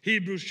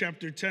 Hebrews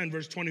chapter 10,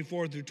 verse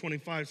 24 through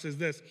 25 says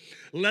this,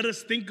 let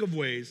us think of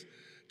ways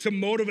to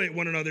motivate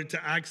one another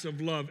to acts of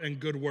love and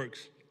good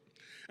works.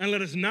 And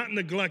let us not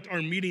neglect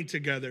our meeting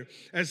together,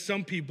 as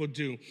some people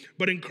do,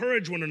 but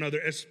encourage one another,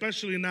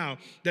 especially now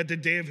that the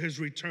day of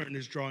his return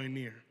is drawing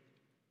near.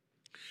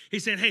 He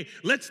said, hey,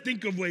 let's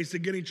think of ways to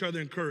get each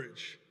other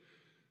encouraged,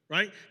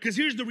 right? Because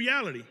here's the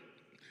reality.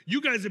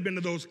 You guys have been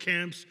to those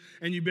camps,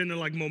 and you've been to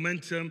like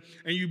Momentum,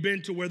 and you've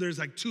been to where there's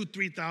like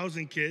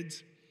 2,000-3,000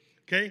 kids,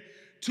 okay?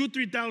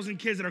 2,000-3,000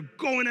 kids that are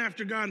going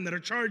after God and that are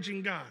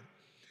charging God.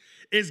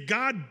 Is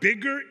God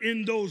bigger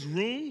in those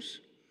rooms?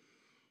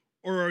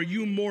 Or are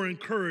you more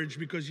encouraged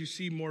because you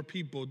see more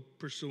people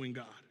pursuing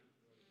God?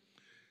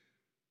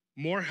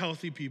 More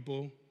healthy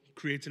people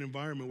creates an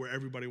environment where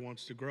everybody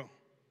wants to grow.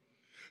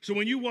 So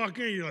when you walk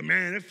in, you're like,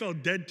 man, it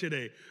felt dead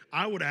today.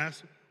 I would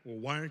ask, well,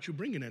 why aren't you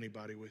bringing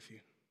anybody with you?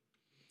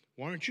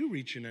 Why aren't you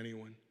reaching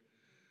anyone?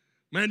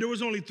 Man, there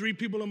was only 3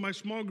 people in my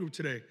small group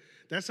today.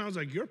 That sounds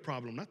like your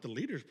problem, not the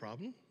leader's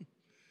problem.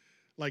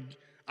 Like,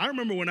 I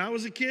remember when I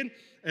was a kid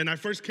and I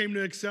first came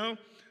to Excel,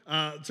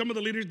 some of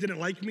the leaders didn't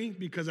like me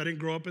because I didn't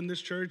grow up in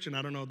this church, and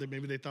I don't know,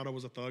 maybe they thought I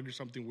was a thug or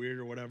something weird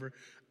or whatever.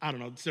 I don't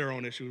know, it's their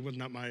own issue. It was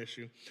not my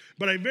issue.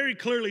 But I very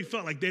clearly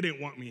felt like they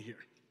didn't want me here.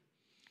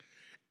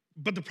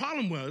 But the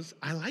problem was,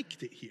 I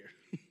liked it here.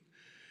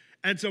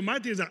 And so my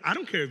thing is, I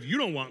don't care if you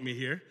don't want me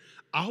here.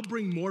 I'll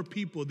bring more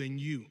people than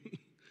you.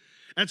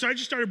 And so I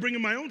just started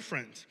bringing my own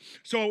friends.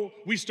 So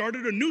we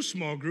started a new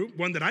small group,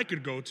 one that I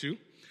could go to.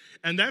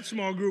 And that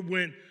small group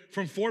went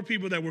from 4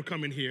 people that were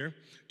coming here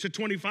to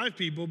 25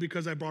 people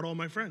because I brought all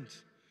my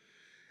friends.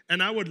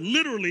 And I would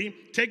literally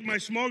take my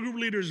small group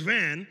leader's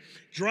van,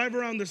 drive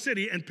around the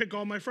city, and pick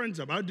all my friends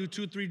up. I would do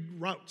 2-3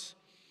 routes,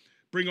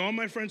 bring all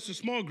my friends to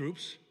small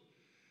groups,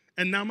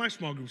 and now my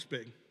small group's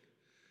big.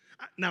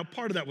 Now,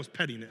 part of that was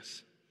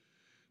pettiness.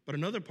 But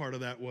another part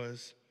of that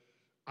was,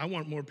 I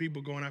want more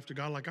people going after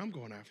God like I'm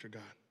going after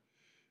God.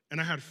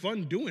 And I had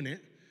fun doing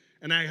it,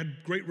 and I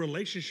had great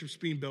relationships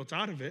being built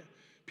out of it.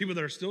 People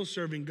that are still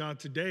serving God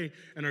today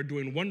and are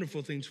doing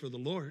wonderful things for the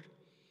Lord.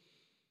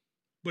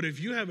 But if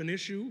you have an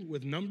issue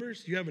with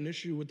numbers, you have an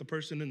issue with the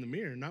person in the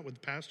mirror, not with the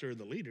pastor or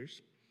the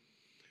leaders.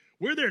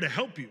 We're there to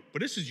help you,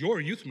 but this is your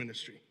youth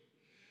ministry.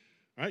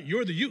 All right?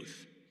 You're the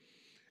youth.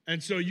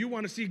 And so you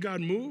want to see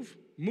God move?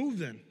 Move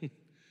then.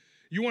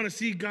 You want to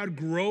see God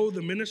grow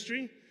the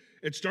ministry?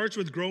 It starts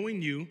with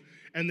growing you,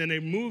 and then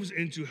it moves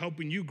into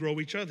helping you grow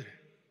each other.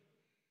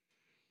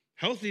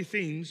 Healthy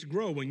things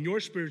grow. When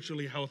you're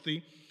spiritually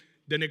healthy,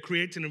 then it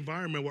creates an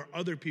environment where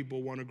other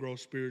people want to grow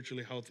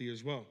spiritually healthy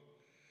as well.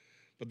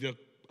 But the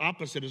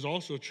opposite is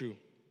also true.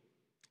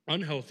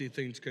 Unhealthy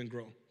things can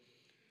grow.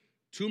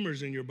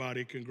 Tumors in your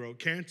body can grow.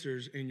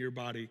 Cancers in your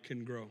body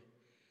can grow.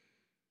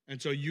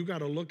 And so you got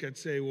to look at,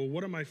 say, well,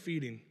 what am I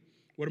feeding?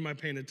 What am I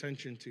paying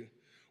attention to?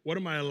 What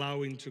am I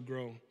allowing to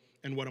grow?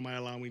 And what am I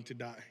allowing to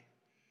die?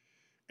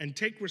 And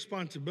take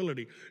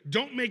responsibility.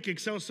 Don't make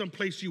Excel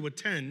someplace you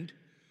attend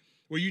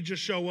where you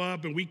just show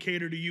up and we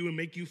cater to you and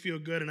make you feel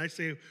good, and I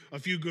say a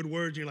few good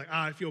words and you're like,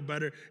 I feel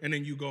better, and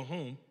then you go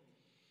home.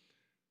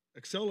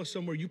 Excel is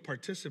somewhere you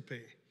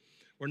participate,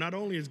 where not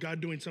only is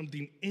God doing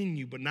something in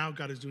you, but now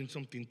God is doing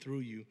something through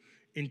you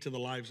into the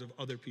lives of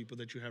other people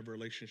that you have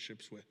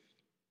relationships with.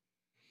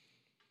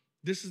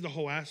 This is the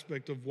whole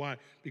aspect of why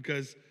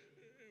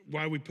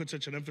we put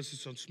such an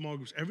emphasis on small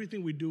groups.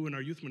 Everything we do in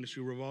our youth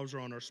ministry revolves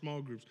around our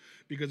small groups,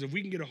 because if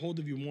we can get a hold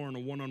of you more on a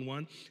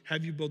one-on-one,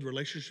 have you build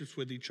relationships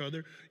with each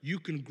other, you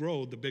can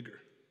grow the bigger.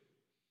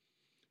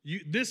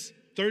 This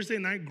Thursday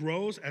night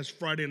grows as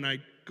Friday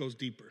night goes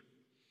deeper.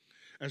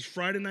 As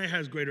Friday night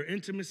has greater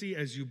intimacy,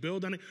 as you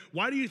build on it.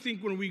 Why do you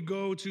think when we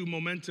go to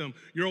Momentum,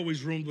 you're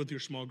always roomed with your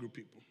small group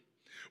people?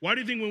 Why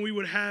do you think when we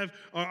would have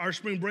our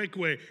spring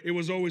breakaway, it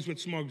was always with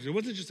small groups? It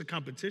wasn't just a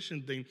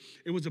competition thing.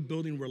 It was a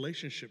building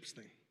relationships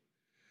thing.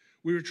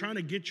 We were trying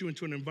to get you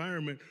into an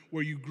environment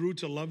where you grew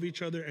to love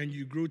each other, and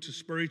you grew to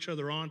spur each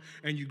other on,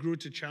 and you grew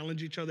to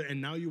challenge each other, and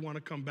now you want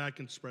to come back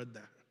and spread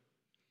that.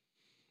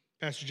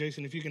 Pastor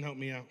Jason, if you can help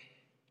me out.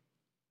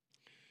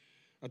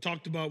 I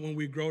talked about when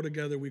we grow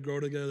together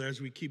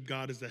as we keep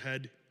God as the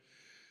head.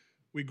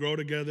 We grow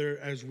together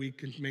as we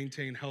can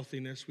maintain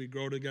healthiness. We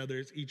grow together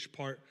as each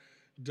part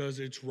does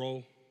its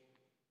role.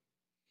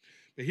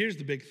 But here's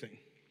the big thing.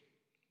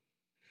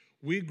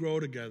 We grow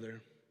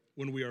together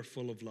when we are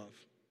full of love.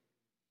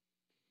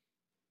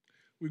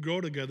 We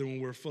grow together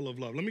when we're full of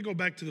love. Let me go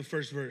back to the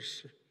first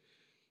verse.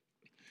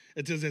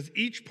 It says, as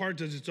each part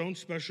does its own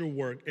special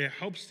work, it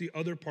helps the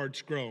other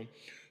parts grow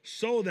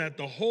so that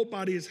the whole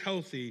body is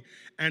healthy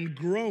and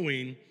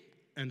growing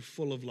and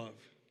full of love.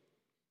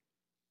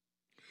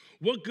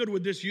 What good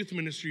would this youth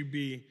ministry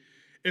be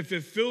if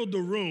it filled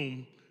the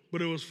room,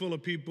 but it was full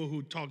of people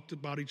who talked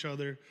about each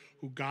other,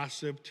 who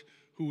gossiped,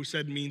 who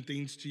said mean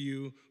things to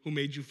you, who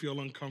made you feel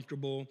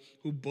uncomfortable,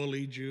 who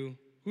bullied you?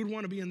 Who'd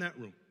want to be in that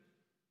room?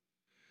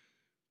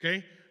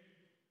 Okay?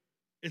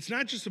 It's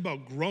not just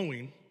about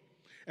growing,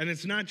 and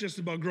it's not just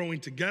about growing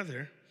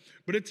together,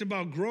 but it's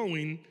about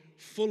growing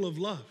full of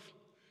love.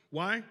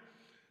 Why?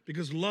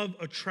 Because love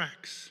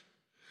attracts.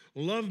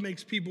 Love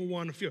makes people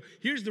want to feel.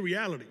 Here's the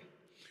reality.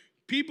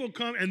 People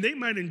come, and they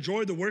might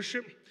enjoy the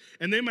worship,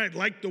 and they might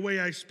like the way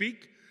I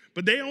speak,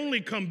 but they only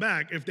come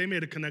back if they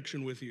made a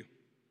connection with you.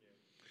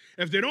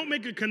 If they don't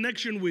make a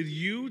connection with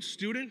you,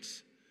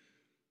 students,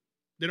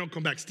 they don't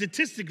come back.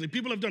 Statistically,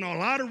 people have done a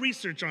lot of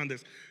research on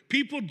this.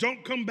 People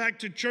don't come back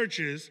to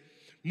churches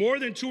more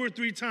than 2 or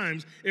 3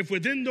 times if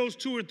within those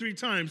 2 or 3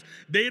 times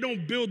they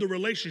don't build a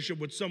relationship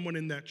with someone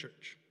in that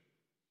church.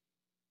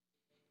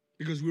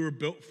 Because we were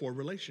built for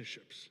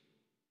relationships.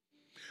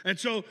 And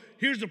so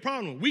here's the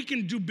problem. We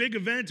can do big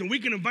events and we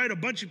can invite a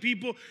bunch of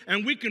people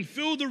and we can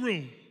fill the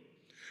room.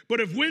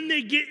 But if when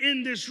they get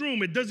in this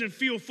room it doesn't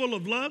feel full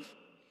of love,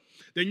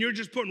 then you're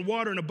just putting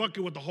water in a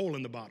bucket with a hole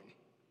in the bottom.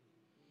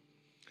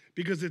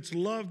 Because it's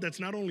love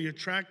that's not only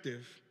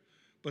attractive,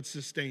 but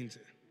sustains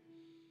it.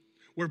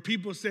 Where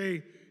people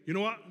say, you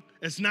know what?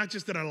 It's not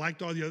just that I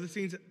liked all the other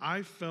things.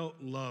 I felt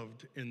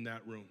loved in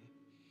that room.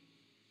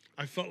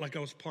 I felt like I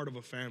was part of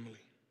a family.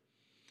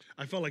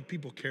 I felt like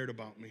people cared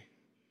about me.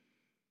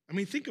 I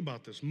mean, think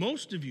about this.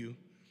 Most of you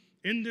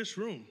in this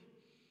room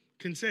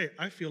can say,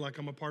 I feel like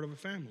I'm a part of a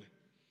family.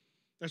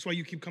 That's why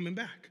you keep coming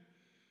back.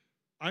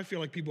 I feel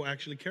like people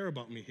actually care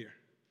about me here.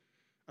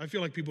 I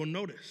feel like people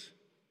notice.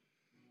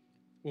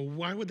 Well,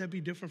 why would that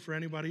be different for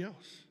anybody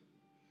else?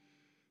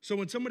 So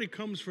when somebody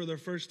comes for their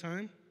first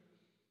time,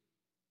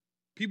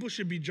 people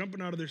should be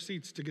jumping out of their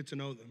seats to get to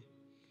know them.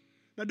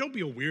 Now, don't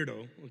be a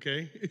weirdo,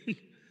 okay?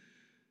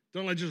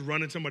 Don't like just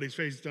run in somebody's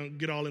face. Don't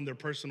get all in their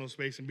personal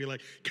space and be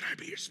like, can I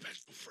be your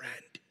special friend?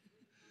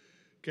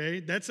 Okay?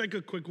 That's like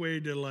a quick way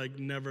to like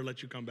never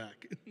let you come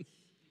back.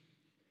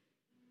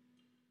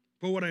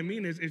 But what I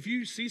mean is, if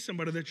you see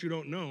somebody that you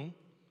don't know,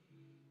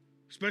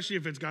 especially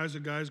if it's guys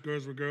with guys,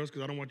 girls with girls,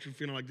 because I don't want you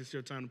feeling like this is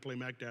your time to play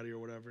Mac Daddy or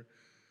whatever.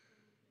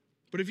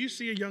 But if you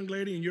see a young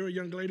lady and you're a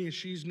young lady and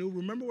she's new,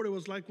 remember what it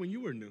was like when you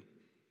were new.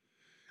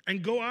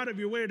 And go out of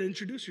your way to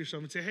introduce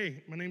yourself and say,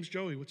 hey, my name's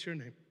Joey. What's your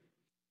name?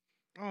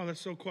 Oh, that's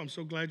so cool. I'm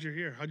so glad you're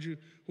here.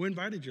 Who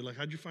invited you? Like,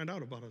 how'd you find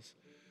out about us?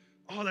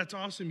 Oh, that's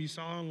awesome. You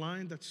saw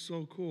online? That's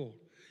so cool.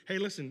 Hey,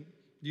 listen,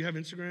 do you have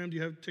Instagram? Do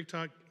you have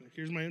TikTok?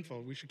 Here's my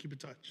info. We should keep in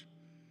touch.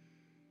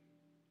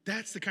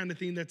 That's the kind of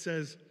thing that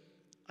says,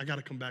 I got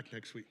to come back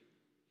next week.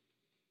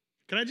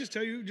 Can I just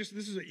tell you, this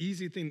is an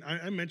easy thing.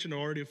 I mentioned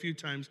already a few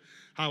times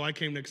how I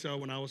came to Excel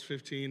when I was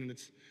 15, and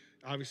it's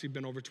obviously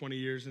been over 20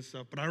 years and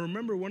stuff. But I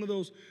remember one of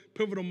those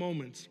pivotal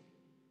moments.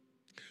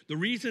 The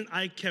reason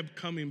I kept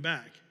coming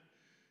back,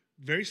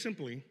 very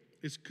simply,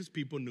 is because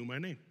people knew my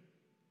name.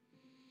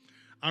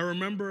 I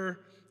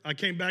remember I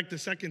came back the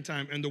second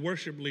time, and the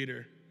worship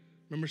leader,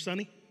 remember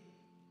Sonny?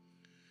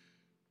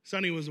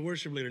 Sonny was the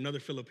worship leader, another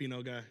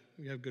Filipino guy.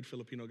 We have good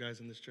Filipino guys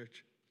in this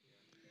church.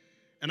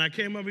 And I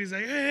came up, he's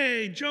like,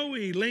 hey,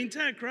 Joey, Lane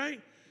Tech,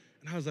 right?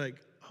 And I was like,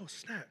 oh,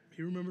 snap,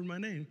 he remembered my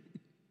name.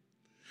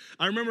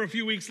 I remember a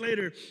few weeks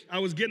later, I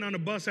was getting on a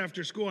bus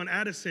after school on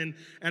Addison,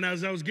 and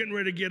as I was getting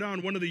ready to get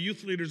on, one of the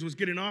youth leaders was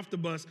getting off the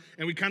bus,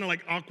 and we kind of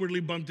like awkwardly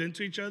bumped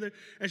into each other.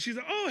 And she's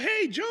like, oh,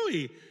 hey,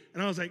 Joey.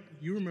 And I was like,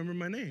 you remember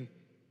my name?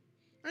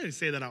 I didn't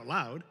say that out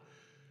loud,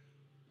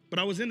 but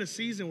I was in a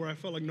season where I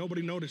felt like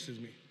nobody notices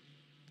me,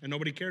 and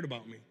nobody cared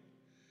about me.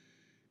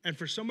 And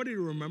for somebody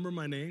to remember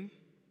my name,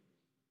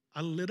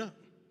 I lit up.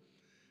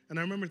 And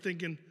I remember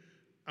thinking,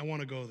 I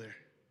want to go there.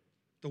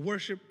 The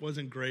worship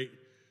wasn't great.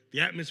 The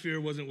atmosphere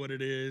wasn't what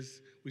it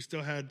is. We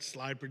still had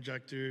slide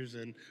projectors,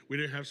 and we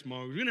didn't have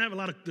small. We didn't have a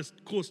lot of this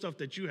cool stuff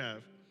that you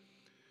have.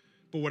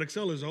 But what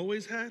Excel has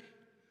always had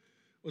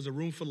was a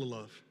room full of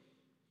love.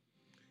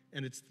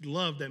 And it's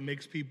love that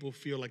makes people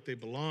feel like they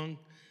belong.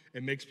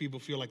 It makes people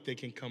feel like they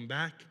can come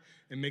back.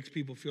 It makes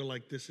people feel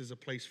like this is a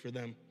place for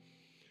them.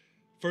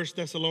 1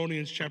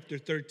 Thessalonians chapter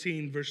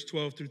 13, verse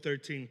 12 through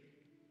 13.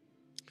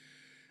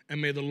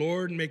 And may the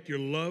Lord make your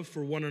love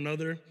for one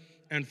another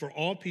and for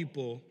all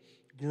people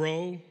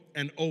grow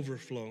and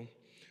overflow,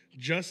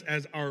 just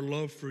as our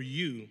love for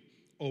you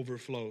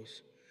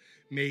overflows.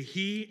 May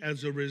he,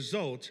 as a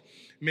result,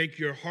 make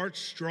your hearts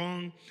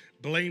strong,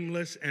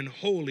 blameless, and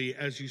holy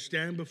as you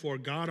stand before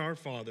God our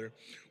Father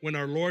when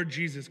our Lord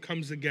Jesus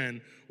comes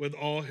again with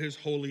all his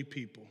holy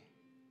people.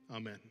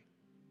 Amen.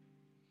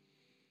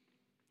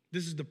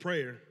 This is the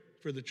prayer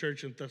for the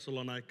church in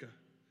Thessalonica.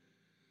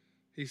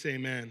 He's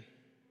saying, man,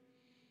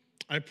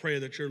 I pray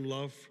that your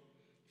love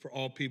for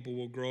all people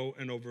will grow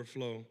and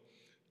overflow,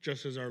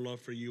 just as our love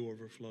for you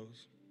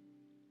overflows.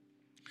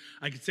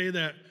 I can say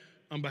that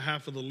on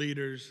behalf of the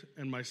leaders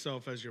and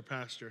myself as your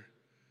pastor,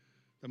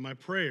 that my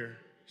prayer,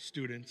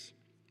 students,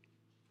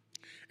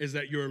 is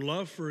that your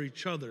love for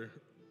each other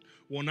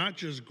will not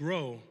just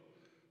grow,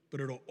 but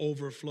it'll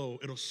overflow.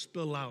 It'll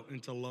spill out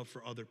into love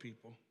for other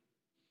people.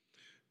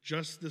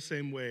 Just the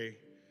same way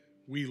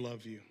we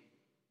love you.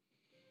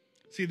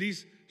 See,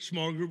 these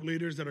small group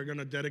leaders that are going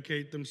to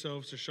dedicate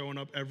themselves to showing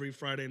up every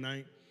Friday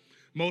night,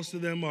 most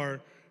of them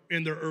are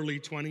in their early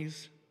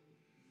 20s.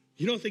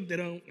 You don't think they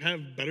don't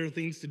have better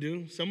things to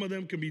do? Some of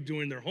them can be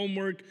doing their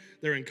homework.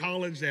 They're in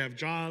college. They have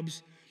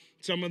jobs.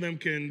 Some of them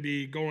can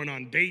be going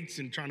on dates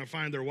and trying to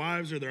find their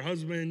wives or their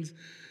husbands.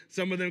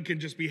 Some of them can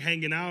just be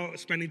hanging out,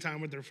 spending time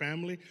with their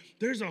family.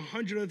 There's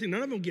 100 other things.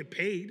 None of them get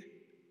paid.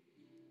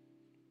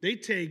 They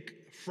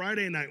take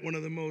Friday night, one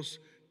of the most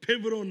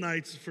pivotal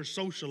nights for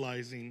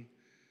socializing,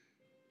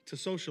 to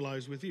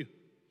socialize with you.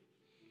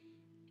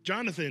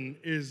 Jonathan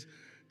is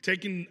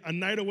taking a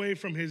night away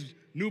from his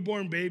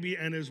newborn baby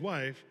and his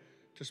wife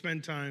to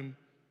spend time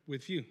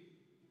with you.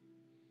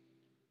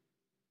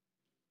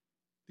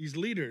 These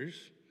leaders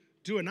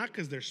do it not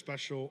because they're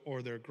special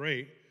or they're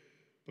great,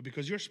 but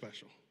because you're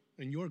special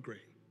and you're great.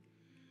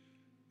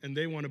 And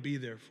they want to be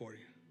there for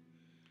you.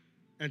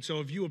 And so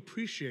if you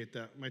appreciate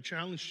that, my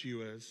challenge to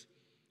you is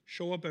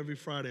show up every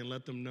Friday and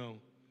let them know,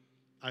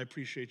 I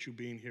appreciate you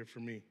being here for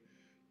me,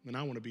 and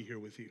I want to be here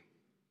with you.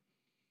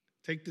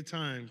 Take the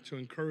time to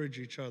encourage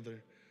each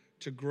other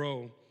to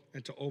grow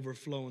and to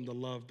overflow in the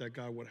love that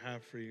God would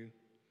have for you.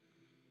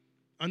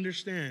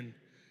 Understand,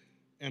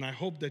 and I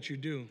hope that you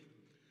do,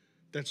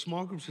 that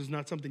small groups is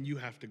not something you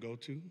have to go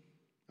to.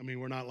 I mean,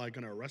 we're not like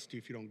going to arrest you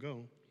if you don't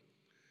go.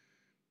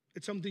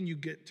 It's something you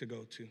get to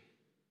go to.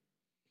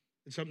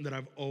 It's something that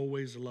I've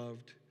always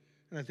loved,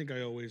 and I think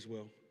I always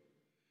will.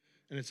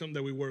 And it's something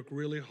that we work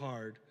really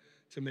hard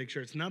to make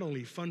sure it's not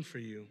only fun for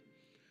you,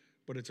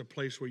 but it's a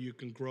place where you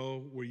can grow,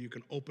 where you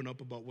can open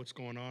up about what's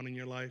going on in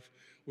your life,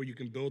 where you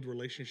can build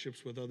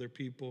relationships with other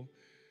people,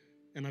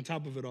 and on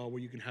top of it all,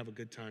 where you can have a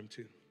good time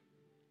too.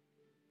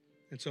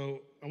 And so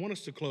I want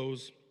us to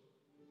close.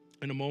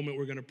 In a moment,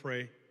 we're going to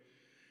pray,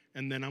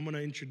 and then I'm going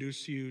to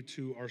introduce you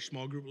to our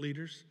small group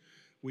leaders.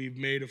 We've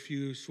made a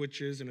few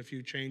switches and a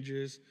few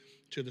changes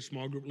to the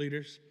small group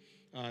leaders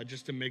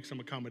just to make some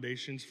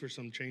accommodations for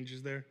some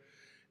changes there.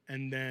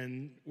 And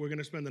then we're going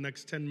to spend the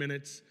next 10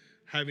 minutes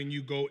having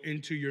you go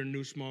into your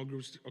new small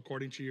groups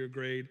according to your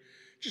grade,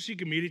 just so you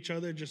can meet each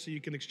other, just so you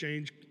can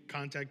exchange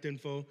contact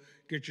info,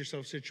 get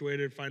yourself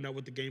situated, find out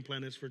what the game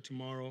plan is for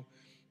tomorrow,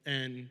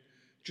 and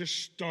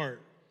just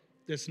start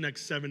this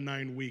next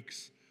 7-9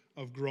 weeks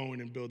of growing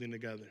and building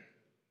together.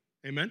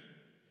 Amen?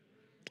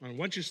 All right,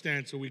 why don't you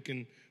stand so we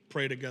can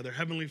pray together.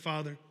 Heavenly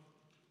Father,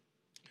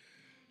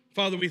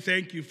 we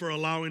thank you for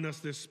allowing us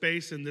this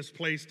space and this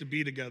place to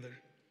be together.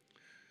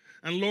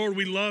 And Lord,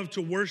 we love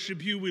to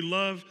worship you. We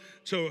love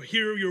to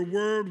hear your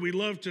word. We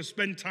love to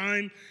spend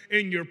time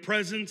in your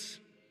presence.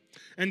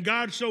 And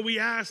God, so we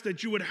ask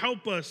that you would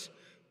help us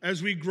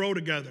as we grow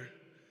together.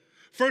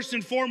 First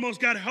and foremost,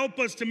 God, help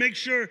us to make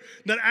sure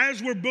that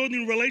as we're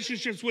building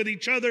relationships with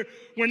each other,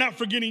 we're not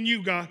forgetting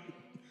you, God.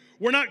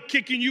 We're not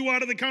kicking you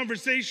out of the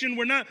conversation.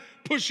 We're not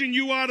pushing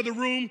you out of the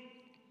room.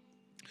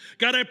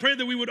 God, I pray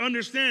that we would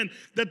understand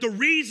that the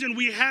reason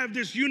we have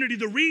this unity,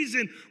 the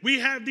reason we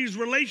have these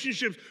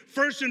relationships,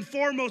 first and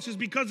foremost, is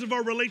because of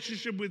our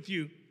relationship with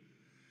you.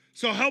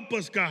 So help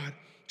us, God,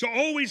 to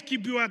always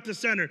keep you at the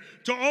center,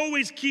 to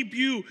always keep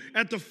you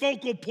at the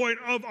focal point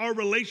of our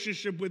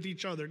relationship with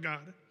each other,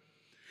 God.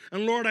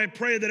 And Lord, I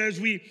pray that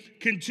as we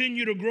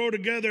continue to grow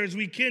together, as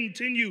we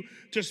continue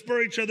to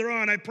spur each other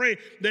on, I pray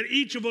that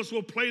each of us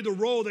will play the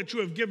role that you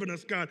have given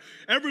us, God.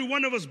 Every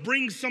one of us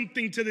brings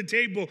something to the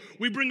table.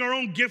 We bring our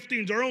own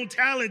giftings, our own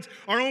talents,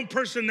 our own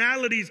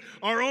personalities,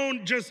 our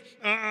own just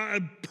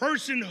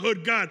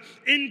personhood, God,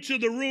 into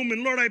the room.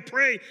 And Lord, I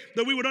pray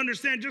that we would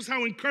understand just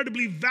how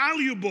incredibly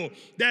valuable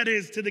that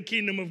is to the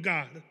kingdom of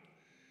God.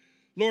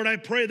 Lord, I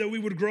pray that we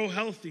would grow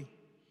healthy.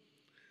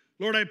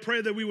 Lord, I pray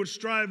that we would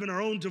strive in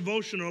our own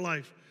devotional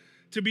life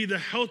to be the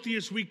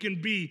healthiest we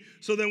can be,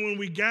 so that when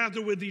we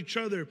gather with each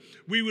other,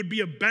 we would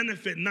be a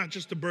benefit, not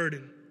just a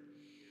burden.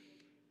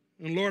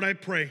 And Lord, I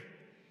pray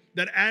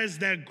that as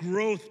that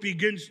growth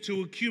begins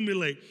to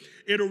accumulate,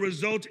 it'll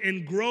result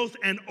in growth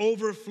and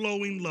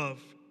overflowing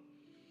love.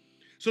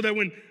 So that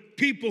when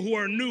people who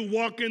are new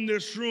walk in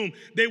this room,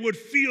 they would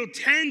feel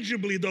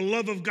tangibly the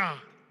love of God.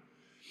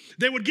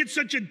 They would get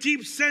such a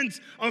deep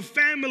sense of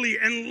family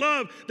and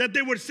love that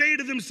they would say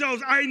to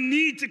themselves, I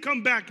need to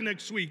come back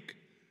next week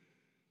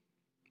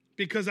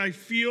because I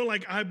feel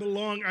like I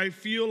belong. I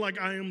feel like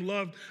I am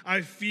loved.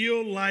 I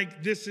feel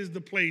like this is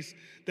the place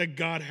that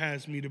God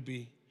has me to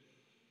be.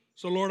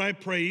 So Lord, I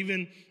pray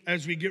even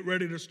as we get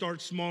ready to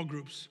start small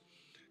groups,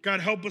 God,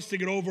 help us to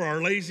get over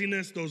our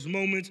laziness, those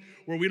moments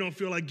where we don't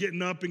feel like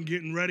getting up and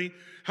getting ready.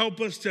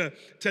 Help us to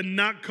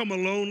not come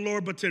alone,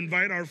 Lord, but to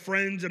invite our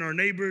friends and our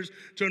neighbors,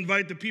 to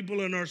invite the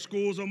people in our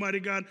schools, Almighty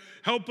God.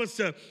 Help us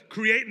to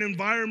create an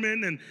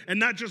environment and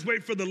not just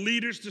wait for the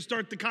leaders to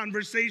start the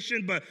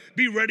conversation, but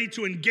be ready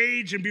to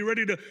engage and be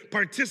ready to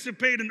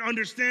participate and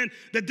understand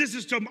that this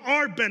is to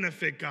our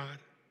benefit, God.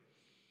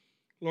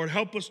 Lord,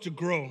 help us to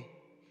grow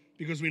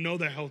because we know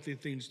that healthy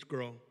things to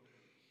grow.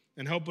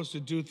 And help us to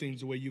do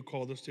things the way you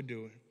called us to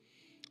do it.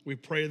 We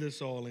pray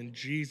this all in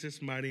Jesus'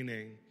 mighty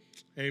name.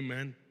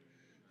 Amen.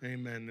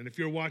 Amen. And if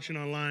you're watching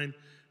online,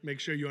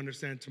 make sure you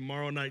understand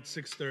tomorrow night,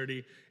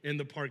 6:30 in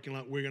the parking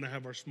lot, we're going to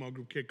have our small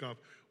group kickoff.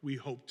 We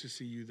hope to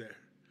see you there.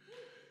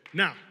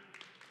 Now,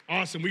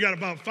 awesome. We got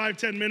about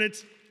 5-10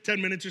 minutes,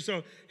 10 minutes or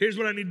so. Here's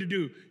what I need to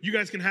do. You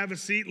guys can have a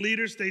seat.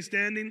 Leaders, stay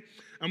standing.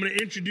 I'm going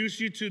to introduce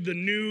you to the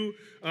new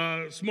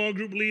small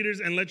group leaders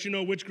and let you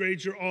know which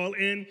grades you're all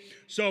in.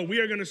 So we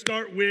are going to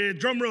start with,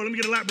 drum roll, let me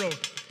get a lap roll.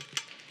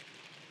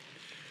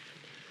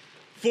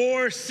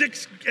 For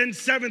 6th and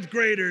 7th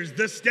graders,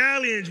 the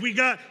Stallions, we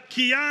got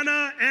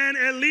Kiana and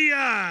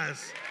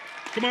Elias.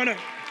 Come on up.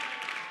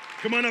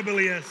 Come on up,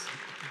 Elias.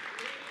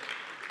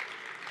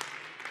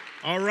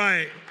 All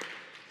right.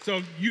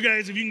 So you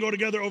guys, if you can go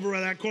together over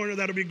at that corner,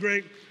 that'll be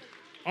great.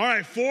 All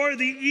right, for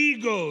the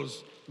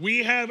Eagles,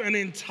 we have an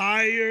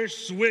entire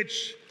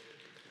switch,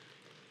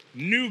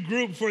 new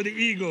group for the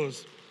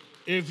Eagles.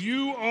 If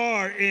you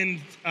are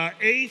in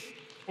 8th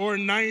or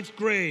 9th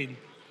grade,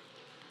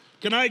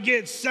 can I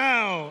get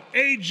Sal,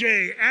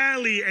 AJ,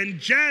 Allie, and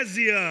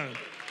Jazia?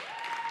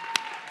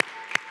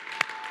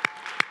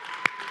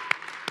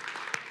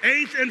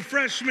 8th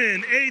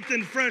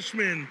and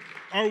freshmen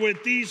are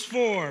with these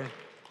 4.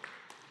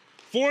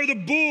 For the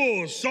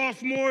Bulls,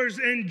 sophomores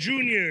and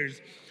juniors,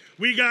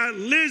 we got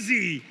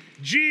Lizzie,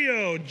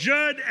 Gio,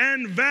 Judd,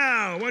 and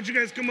Val. Why don't you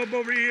guys come up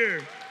over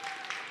here?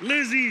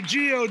 Lizzie,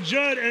 Gio,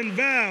 Judd, and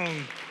Val.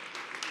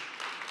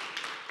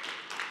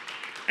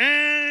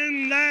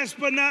 And last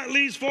but not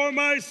least, for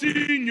my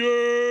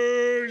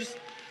seniors,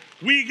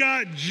 we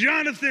got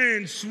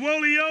Jonathan,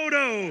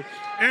 Swolioto,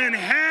 and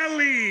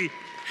Hallie,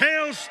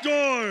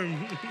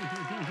 Hailstorm.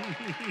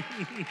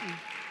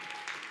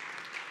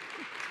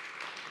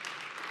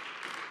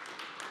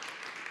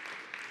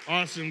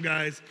 Awesome,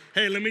 guys.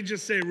 Hey, let me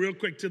just say real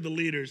quick to the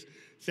leaders,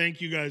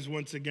 thank you guys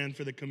once again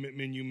for the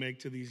commitment you make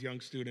to these young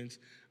students.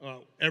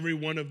 Every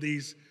one of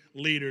these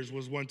leaders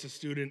was once a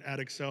student at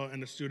Excel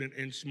and a student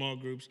in small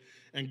groups,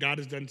 and God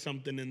has done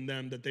something in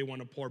them that they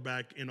want to pour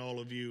back in all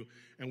of you,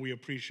 and we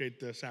appreciate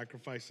the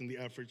sacrifice and the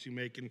efforts you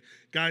make. And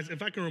guys,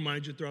 if I can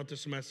remind you throughout the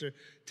semester,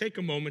 take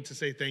a moment to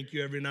say thank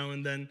you every now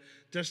and then,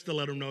 just to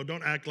let them know.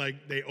 Don't act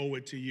like they owe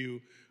it to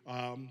you.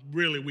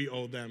 Really, we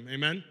owe them.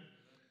 Amen?